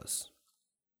TV shows.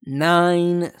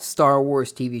 9 Star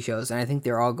Wars TV shows, and I think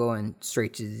they're all going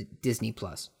straight to Disney+.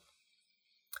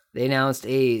 They announced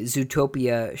a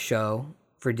Zootopia show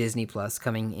for Disney Plus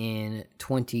coming in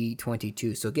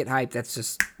 2022. So get hyped. That's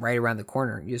just right around the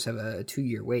corner. You just have a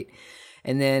 2-year wait.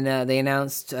 And then they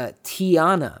announced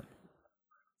Tiana,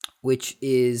 which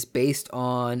is based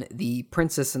on The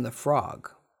Princess and the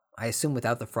Frog. I assume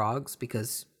without the frogs,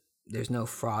 because there's no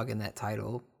frog in that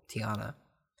title, Tiana.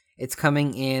 It's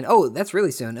coming in, that's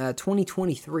really soon,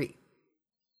 2023.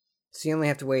 So you only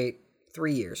have to wait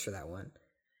 3 years for that one.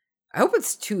 I hope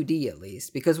it's 2D at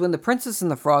least, because when The Princess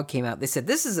and the Frog came out, they said,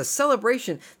 this is a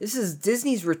celebration. This is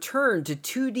Disney's return to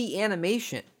 2D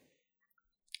animation.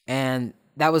 And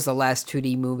that was the last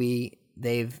 2D movie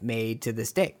they've made to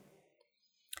this day.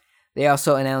 They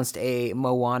also announced a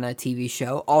Moana TV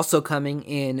show, also coming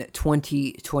in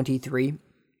 2023.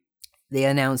 They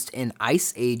announced an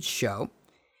Ice Age show.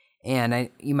 And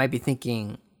you might be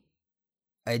thinking,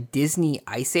 a Disney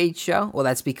Ice Age show? Well,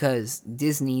 that's because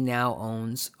Disney now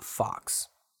owns Fox.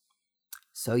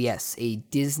 So yes, a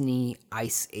Disney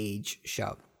Ice Age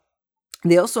show.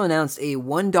 They also announced a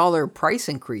 $1 price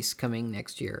increase coming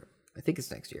next year. I think it's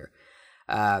next year.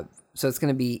 So it's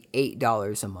going to be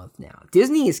 $8 a month now.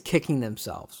 Disney is kicking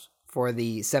themselves for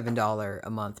the $7 a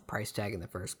month price tag in the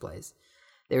first place.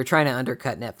 They were trying to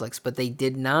undercut Netflix, but they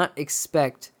did not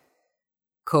expect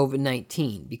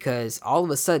COVID-19 because all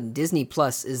of a sudden Disney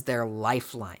Plus is their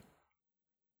lifeline.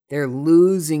 They're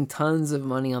losing tons of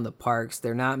money on the parks.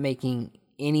 They're not making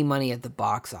any money at the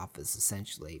box office,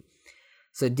 essentially.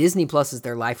 So Disney Plus is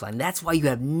their lifeline. That's why you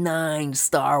have 9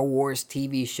 Star Wars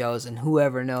TV shows and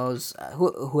however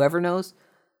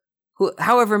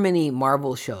many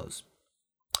Marvel shows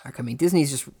are coming.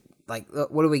 Disney's just like,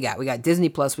 what do we got? We got Disney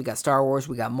Plus, we got Star Wars,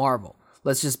 we got Marvel.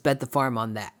 Let's just bet the farm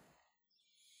on that.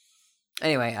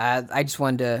 Anyway, I just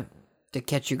wanted to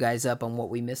catch you guys up on what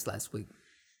we missed last week.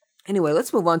 Anyway,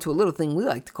 let's move on to a little thing we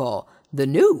like to call the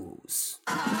news.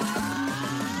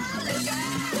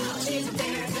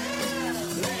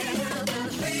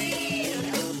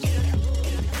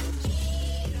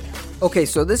 Okay,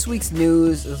 so this week's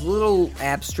news is a little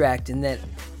abstract in that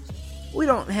we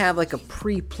don't have like a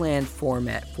pre-planned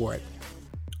format for it.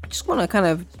 I just want to kind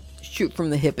of shoot from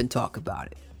the hip and talk about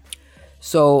it.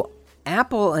 So,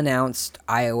 Apple announced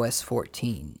iOS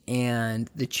 14 and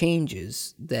the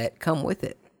changes that come with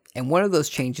it. And one of those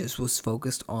changes was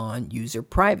focused on user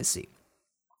privacy.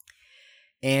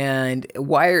 And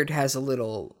Wired has a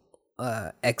little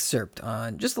excerpt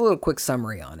on, just a little quick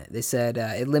summary on it. They said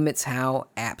it limits how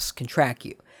apps can track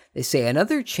you. They say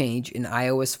another change in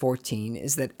iOS 14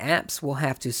 is that apps will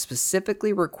have to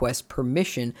specifically request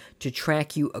permission to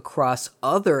track you across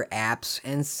other apps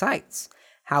and sites.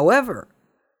 However,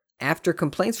 after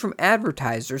complaints from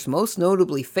advertisers, most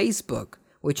notably Facebook,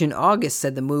 which in August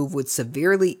said the move would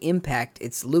severely impact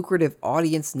its lucrative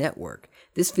audience network,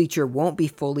 this feature won't be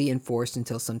fully enforced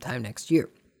until sometime next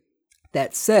year.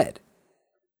 That said,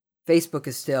 Facebook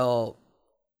is still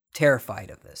terrified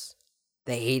of this.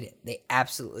 They hate it. They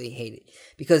absolutely hate it.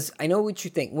 Because I know what you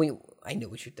think. I know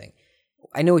what you think.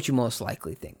 I know what you most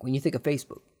likely think. When you think of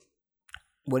Facebook,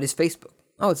 what is Facebook?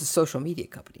 Oh, it's a social media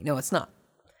company. No, it's not.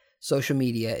 Social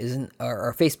media isn't,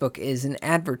 or Facebook is an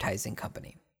advertising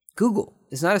company. Google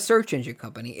is not a search engine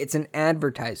company. It's an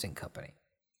advertising company.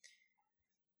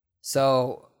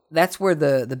 So that's where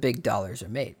the big dollars are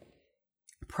made.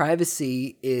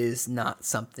 Privacy is not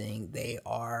something they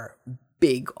are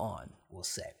big on, we'll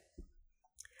say.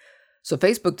 So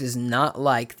Facebook does not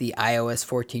like the iOS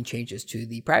 14 changes to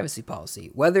the privacy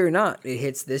policy, whether or not it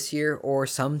hits this year or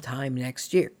sometime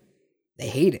next year. They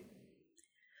hate it.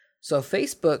 So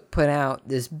Facebook put out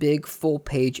this big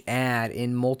full-page ad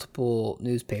in multiple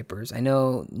newspapers. I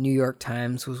know New York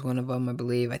Times was one of them, I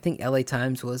believe. I think LA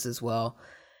Times was as well.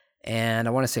 And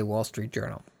I want to say Wall Street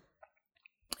Journal.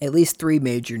 At least 3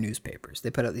 major newspapers. They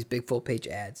put out these big full-page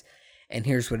ads. And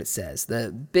here's what it says.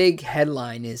 The big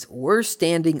headline is, "We're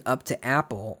standing up to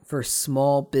Apple for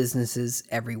small businesses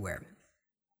everywhere."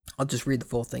 I'll just read the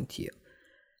full thing to you.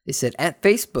 They said, "At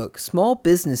Facebook, small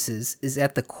businesses is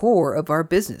at the core of our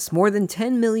business. More than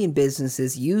 10 million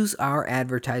businesses use our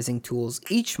advertising tools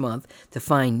each month to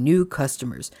find new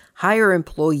customers, hire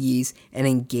employees, and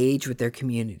engage with their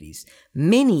communities.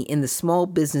 Many in the small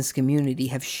business community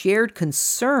have shared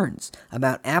concerns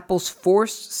about Apple's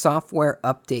forced software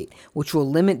update, which will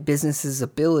limit businesses'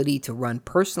 ability to run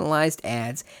personalized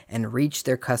ads and reach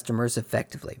their customers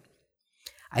effectively."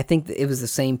 I think that it was the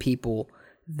same people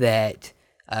that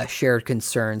shared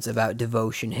concerns about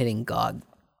devotion hitting God.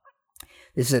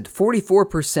 They said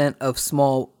 44% of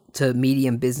small to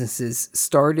medium businesses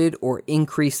started or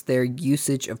increased their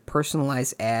usage of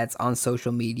personalized ads on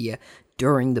social media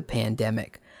during the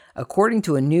pandemic. According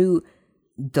to a new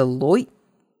Deloitte,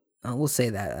 we'll say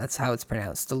that's how it's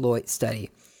pronounced, Deloitte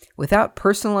study, without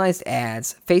personalized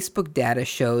ads, Facebook data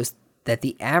shows that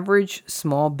the average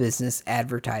small business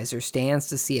advertiser stands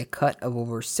to see a cut of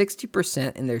over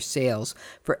 60% in their sales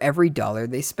for every dollar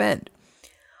they spend.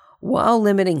 While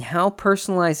limiting how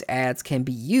personalized ads can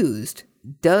be used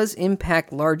does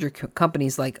impact larger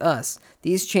companies like us,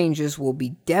 these changes will be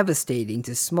devastating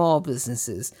to small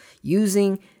businesses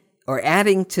using or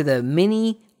adding to the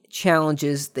many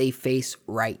challenges they face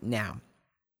right now.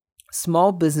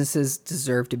 Small businesses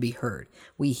deserve to be heard.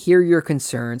 We hear your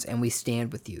concerns and we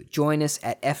stand with you. Join us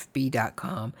at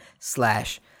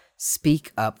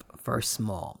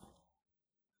fb.com/speakupforsmall.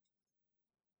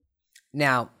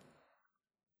 Now,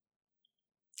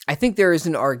 I think there is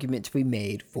an argument to be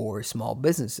made for small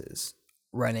businesses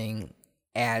running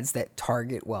ads that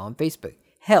target well on Facebook.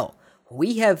 Hell,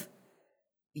 we have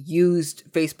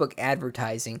used Facebook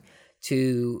advertising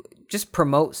to just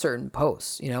promote certain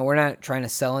posts. We're not trying to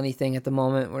sell anything at the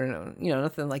moment. We're not,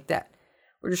 nothing like that.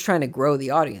 We're just trying to grow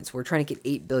the audience. We're trying to get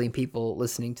 8 billion people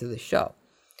listening to the show.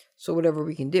 So whatever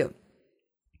we can do.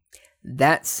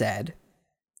 That said,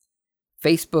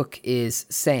 Facebook is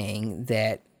saying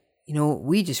that,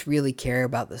 we just really care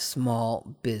about the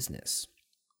small business.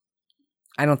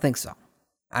 I don't think so.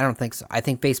 I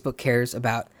think Facebook cares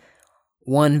about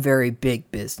one very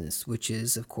big business, which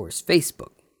is, of course,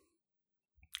 Facebook.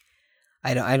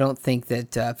 I don't think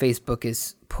that Facebook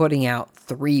is putting out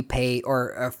 3-page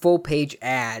or full-page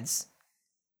ads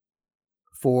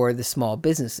for the small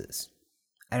businesses.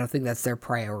 I don't think that's their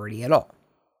priority at all.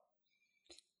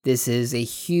 This is a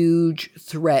huge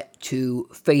threat to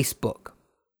Facebook.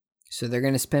 So they're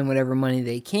going to spend whatever money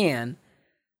they can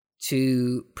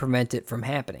to prevent it from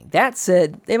happening. That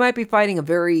said, they might be fighting a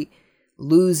very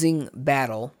losing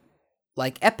battle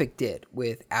like Epic did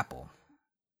with Apple.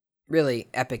 Really,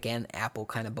 Epic and Apple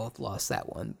kind of both lost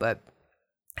that one, but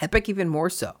Epic even more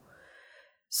so.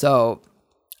 So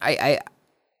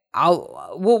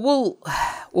we'll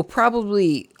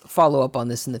probably follow up on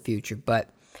this in the future, but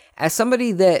as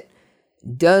somebody that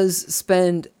does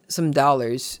spend some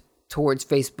dollars towards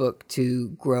Facebook to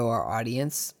grow our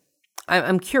audience,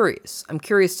 I'm curious. I'm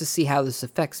curious to see how this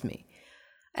affects me.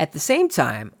 At the same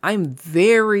time, I'm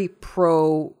very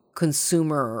pro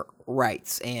consumer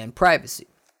rights and privacy.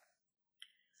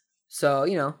 So, I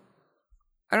don't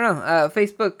know.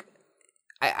 Facebook,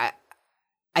 I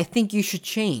think you should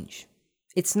change.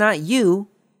 It's not you,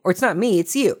 or it's not me,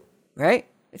 it's you, right?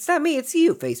 It's not me, it's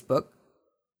you, Facebook.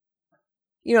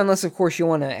 Unless, of course, you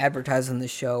want to advertise on the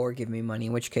show or give me money,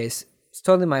 in which case, it's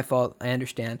totally my fault. I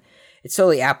understand. It's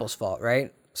totally Apple's fault,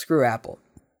 right? Screw Apple.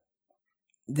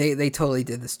 They totally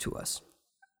did this to us.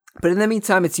 But in the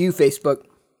meantime, it's you, Facebook.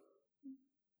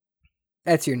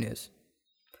 That's your news.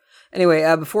 Anyway,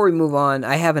 before we move on,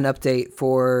 I have an update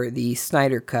for the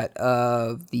Snyder Cut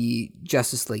of the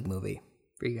Justice League movie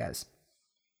for you guys.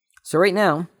 So right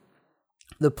now,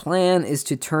 the plan is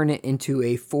to turn it into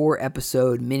a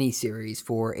 4-episode miniseries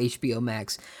for HBO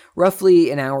Max.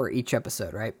 Roughly an hour each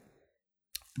episode, right?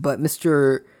 But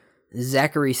Mr.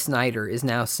 Zachary Snyder is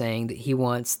now saying that he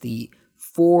wants the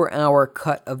 4-hour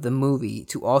cut of the movie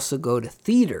to also go to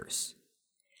theaters,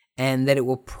 and that it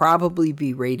will probably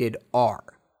be rated R,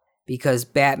 because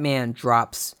Batman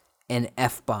drops an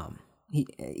F-bomb.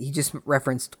 He just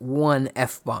referenced one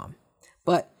F-bomb.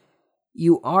 But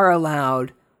you are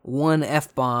allowed one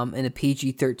F-bomb in a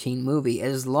PG-13 movie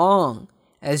as long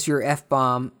as your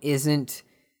F-bomb isn't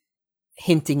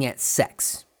hinting at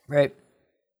sex, right?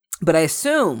 But I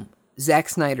assume Zack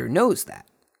Snyder knows that.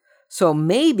 So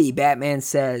maybe Batman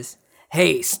says,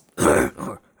 hey,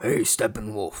 Steppenwolf,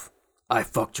 I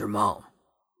fucked your mom.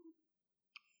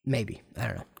 Maybe. I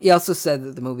don't know. He also said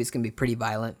that the movie's going to be pretty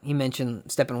violent. He mentioned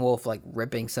Steppenwolf, like,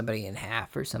 ripping somebody in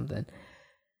half or something.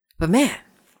 But man,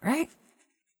 right?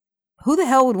 Who the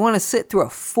hell would want to sit through a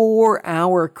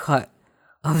 4-hour cut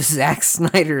of Zack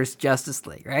Snyder's Justice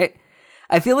League, right?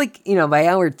 I feel like, by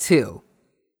hour 2,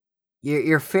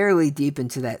 you're fairly deep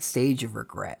into that stage of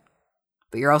regret.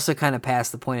 But you're also kind of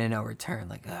past the point of no return.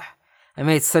 Like, I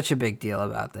made such a big deal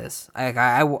about this.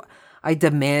 I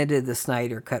demanded the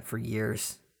Snyder Cut for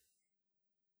years.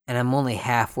 And I'm only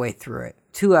halfway through it.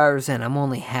 2 hours in, I'm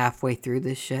only halfway through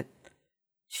this shit.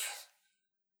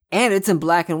 And it's in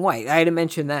black and white. I had to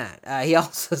mention that. He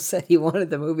also said he wanted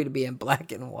the movie to be in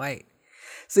black and white.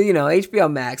 So, HBO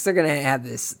Max, they're going to have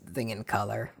this thing in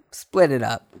color. Split it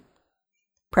up.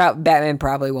 Batman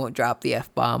probably won't drop the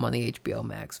F-bomb on the HBO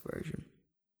Max version.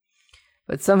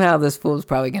 But somehow this fool is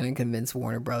probably going to convince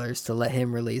Warner Brothers to let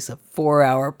him release a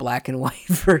 4-hour black and white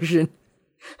version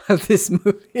of this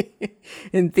movie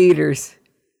in theaters.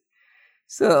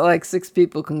 So like 6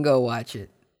 people can go watch it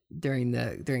during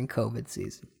COVID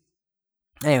season.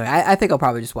 Anyway, I think I'll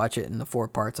probably just watch it in the 4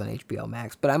 parts on HBO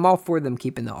Max, but I'm all for them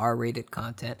keeping the R-rated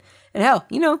content. And hell,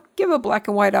 give a black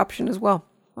and white option as well.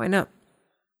 Why not?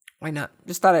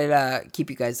 Just thought I'd keep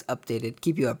you guys updated,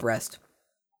 keep you abreast.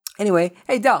 Anyway,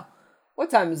 hey Del, what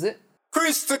time is it?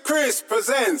 Chris to Chris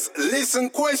presents Listen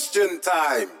Question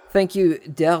Time. Thank you,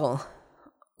 Del.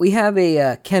 We have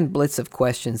a Ken Blitz of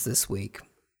questions this week.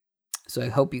 So I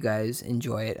hope you guys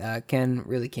enjoy it. Ken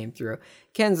really came through.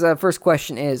 Ken's first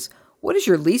question is, what is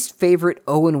your least favorite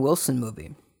Owen Wilson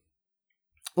movie?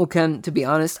 Well, Ken, to be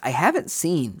honest, I haven't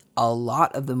seen a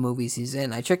lot of the movies he's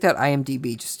in. I checked out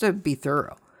IMDb just to be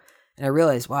thorough. And I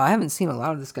realized, wow, I haven't seen a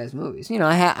lot of this guy's movies. You know,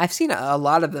 I've seen a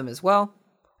lot of them as well.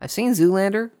 I've seen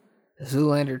Zoolander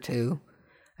 2.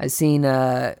 I've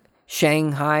seen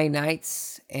Shanghai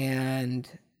Nights, and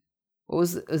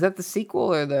was that the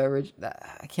sequel or the original?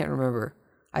 I can't remember.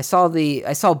 I saw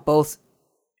both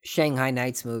Shanghai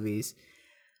Nights movies.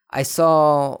 I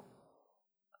saw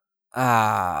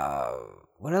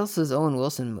what else is Owen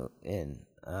Wilson in?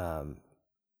 I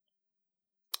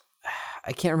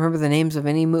can't remember the names of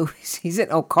any movies he's in.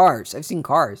 Oh, Cars. I've seen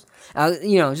Cars.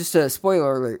 Just a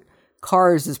spoiler alert.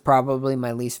 Cars is probably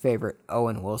my least favorite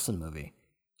Owen Wilson movie.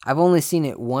 I've only seen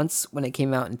it once when it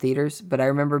came out in theaters, but I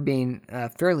remember being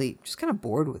fairly just kind of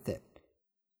bored with it.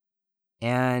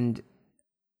 And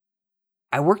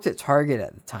I worked at Target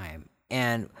at the time,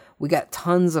 and we got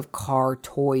tons of car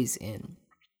toys in.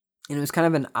 And it was kind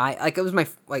of it was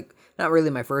not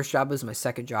really my first job, it was my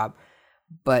second job,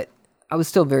 but I was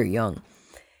still very young.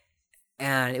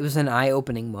 And it was an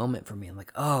eye-opening moment for me. I'm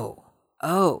like, oh,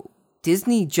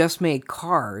 Disney just made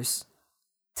Cars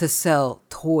to sell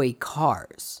toy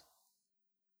cars.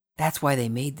 That's why they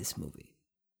made this movie.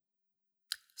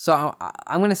 So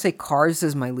I'm going to say Cars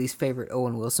is my least favorite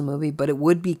Owen Wilson movie, but it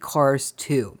would be Cars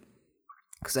 2.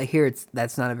 Because I hear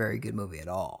that's not a very good movie at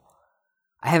all.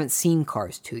 I haven't seen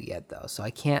Cars 2 yet, though, so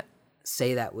I can't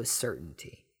say that with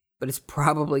certainty. But it's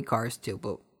probably Cars 2,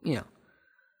 but,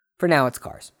 for now it's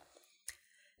Cars.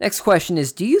 Next question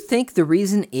is, do you think the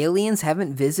reason aliens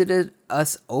haven't visited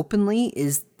us openly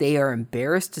is they are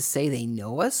embarrassed to say they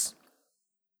know us?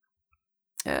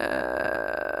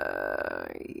 Yeah,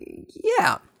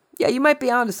 you might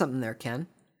be onto something there, Ken.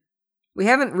 We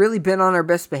haven't really been on our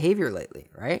best behavior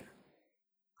lately, right?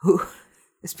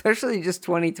 Especially just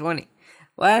 2020.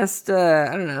 Last,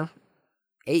 8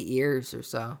 years or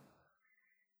so.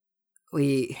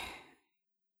 Who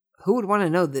would want to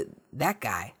know that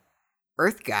guy?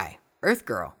 Earth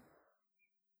girl.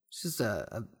 It's just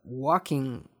a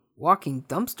walking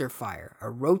dumpster fire, a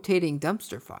rotating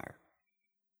dumpster fire.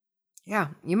 Yeah,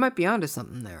 you might be onto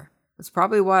something there. That's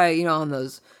probably why, on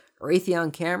those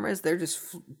Raytheon cameras, they're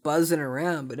just buzzing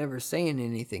around but never saying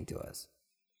anything to us.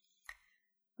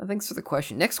 Well, thanks for the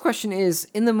question. Next question is,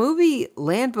 in the movie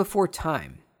Land Before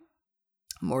Time,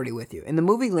 I'm already with you. In the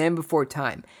movie Land Before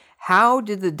Time, how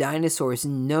did the dinosaurs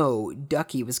know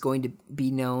Ducky was going to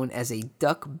be known as a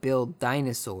duck-billed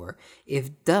dinosaur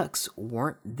if ducks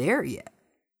weren't there yet?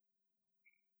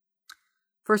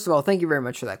 First of all, thank you very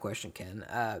much for that question, Ken.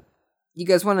 You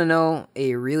guys want to know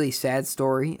a really sad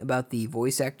story about the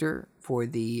voice actor for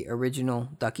the original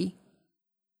Ducky?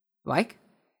 Mike?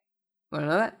 Want to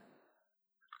know that?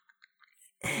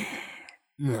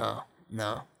 No,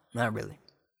 not really.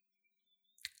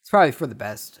 It's probably for the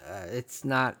best. It's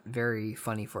not very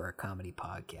funny for a comedy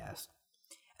podcast.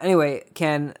 Anyway,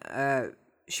 Ken,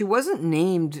 she wasn't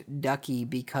named Ducky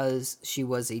because she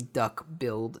was a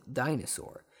duck-billed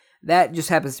dinosaur. That just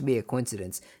happens to be a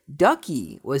coincidence.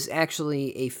 Ducky was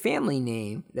actually a family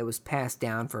name that was passed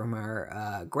down from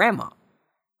her grandma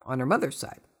on her mother's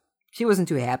side. She wasn't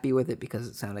too happy with it because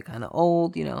it sounded kind of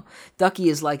old, Ducky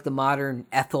is like the modern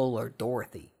Ethel or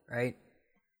Dorothy, right?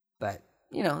 But,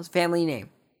 it's a family name.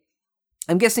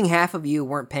 I'm guessing half of you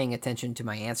weren't paying attention to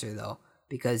my answer, though,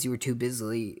 because you were too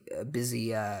busy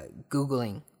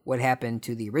Googling what happened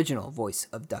to the original voice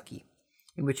of Ducky.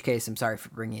 In which case, I'm sorry for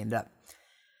bringing it up.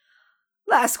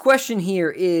 Last question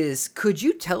here is, could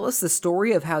you tell us the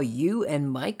story of how you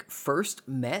and Mike first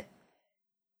met?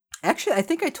 Actually, I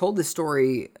think I told this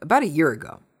story about a year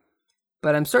ago,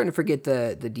 but I'm starting to forget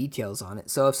the details on it.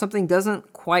 So if something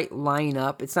doesn't quite line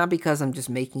up, it's not because I'm just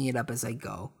making it up as I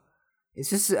go. It's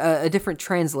just a different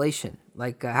translation,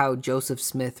 like how Joseph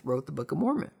Smith wrote the Book of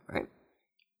Mormon, right?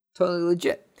 Totally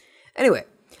legit. Anyway,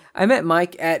 I met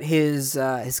Mike at his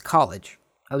college.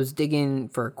 I was digging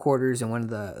for quarters in one of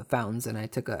the fountains, and I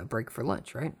took a break for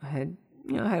lunch, right? I had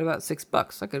about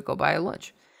 $6. I could go buy a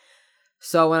lunch.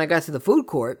 So when I got to the food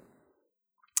court,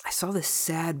 I saw this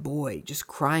sad boy just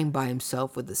crying by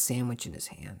himself with a sandwich in his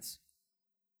hands.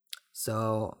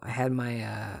 So I had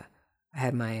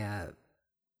my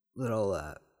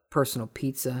little personal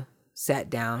pizza, sat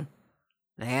down,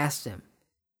 and I asked him,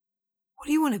 "What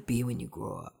do you want to be when you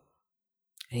grow up?"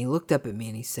 And he looked up at me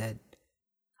and he said,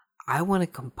 "I want to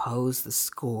compose the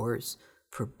scores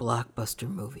for blockbuster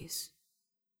movies."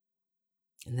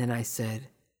 And then I said,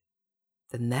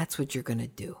 "Then that's what you're going to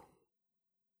do.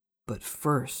 But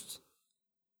first,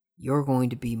 you're going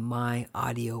to be my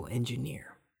audio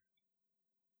engineer.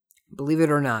 Believe it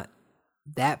or not,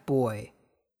 that boy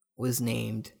was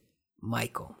named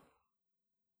Michael.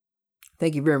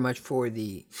 Thank you very much for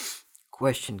the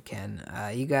question, Ken.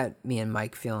 You got me and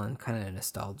Mike feeling kind of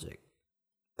nostalgic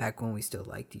back when we still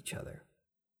liked each other.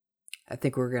 I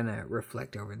think we're going to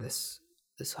reflect over this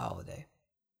holiday.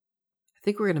 I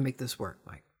think we're going to make this work,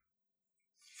 Mike.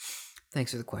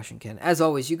 Thanks for the question, Ken. As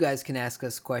always, you guys can ask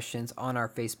us questions on our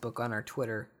Facebook, on our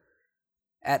Twitter,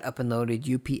 at Up and Loaded,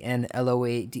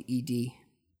 UPNLOADED.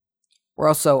 We're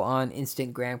also on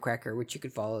Instant Graham Cracker, which you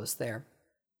could follow us there.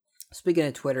 Speaking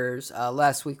of Twitters,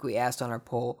 last week we asked on our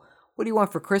poll, what do you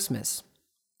want for Christmas?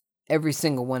 Every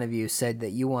single one of you said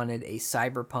that you wanted a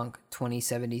Cyberpunk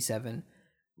 2077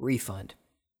 refund.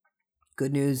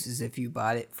 Good news is if you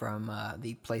bought it from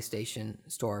the PlayStation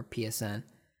Store, PSN,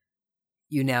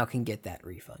 you now can get that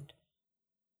refund.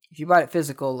 If you bought it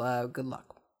physical, good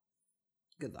luck.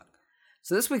 Good luck.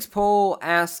 So this week's poll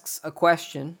asks a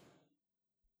question.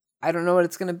 I don't know what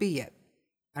it's going to be yet.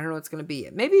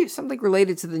 Maybe something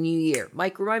related to the new year.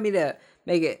 Mike, remind me to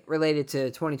make it related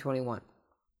to 2021.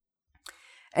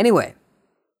 Anyway,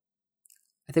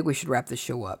 I think we should wrap this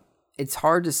show up. It's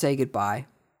hard to say goodbye,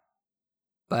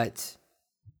 but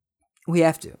we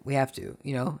have to.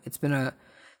 You know, it's been a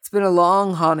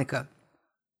long Hanukkah,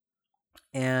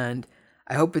 and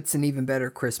I hope it's an even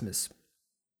better Christmas.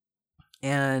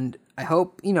 And I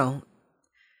hope,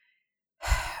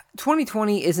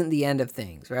 2020 isn't the end of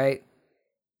things, right?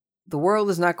 The world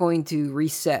is not going to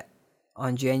reset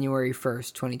on January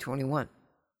 1st, 2021.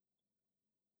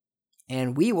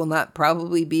 And we will not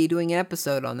probably be doing an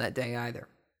episode on that day either.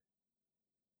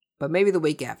 But maybe the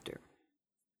week after.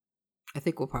 I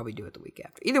think we'll probably do it the week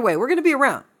after. Either way, we're going to be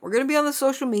around. We're going to be on the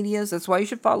social medias. That's why you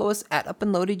should follow us at Up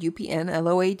and Loaded,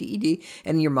 UPNLOADED.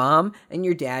 And your mom and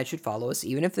your dad should follow us,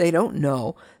 even if they don't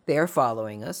know they are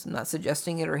following us. I'm not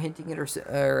suggesting it or hinting it or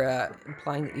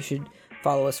implying that you should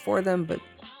follow us for them, but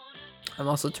I'm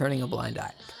also turning a blind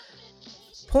eye.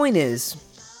 Point is,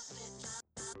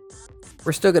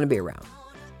 we're still going to be around.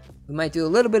 We might do a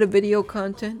little bit of video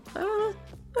content. I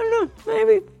don't know.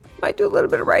 Maybe. Might do a little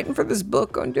bit of writing for this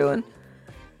book I'm doing.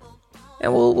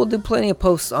 And we'll do plenty of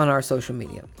posts on our social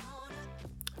media.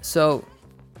 So,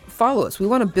 follow us. We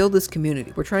want to build this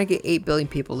community. We're trying to get 8 billion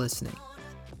people listening.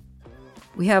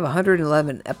 We have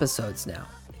 111 episodes now.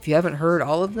 If you haven't heard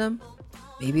all of them,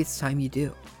 maybe it's time you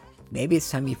do. Maybe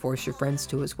it's time you force your friends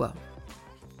to as well.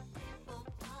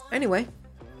 Anyway,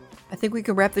 I think we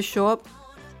can wrap this show up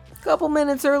a couple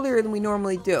minutes earlier than we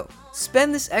normally do.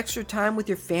 Spend this extra time with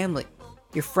your family,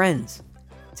 your friends.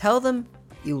 Tell them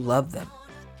you love them.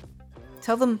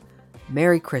 Tell them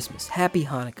Merry Christmas, Happy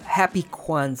Hanukkah, Happy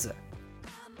Kwanzaa.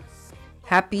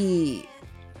 Happy...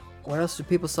 What else do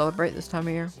people celebrate this time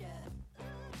of year?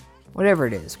 Whatever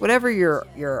it is. Whatever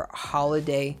your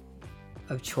holiday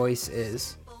of choice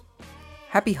is.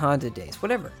 Happy Honda days.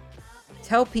 Whatever.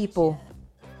 Tell people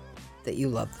that you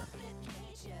love them.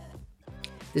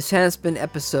 This has been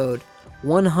episode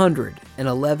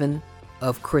 111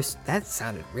 of Chris... That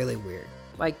sounded really weird.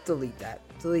 Mike, delete that.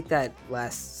 Delete that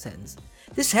last sentence.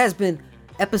 This has been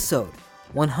episode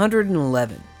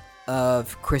 111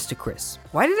 of Chris to Chris.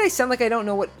 Why did I sound like I don't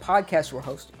know what podcast we're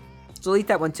hosting? Delete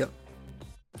that one too.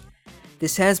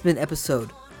 This has been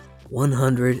episode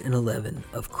 111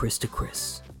 of Chris to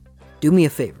Chris. Do me a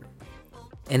favor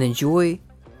and enjoy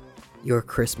your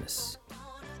Christmas.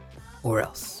 Or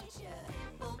else.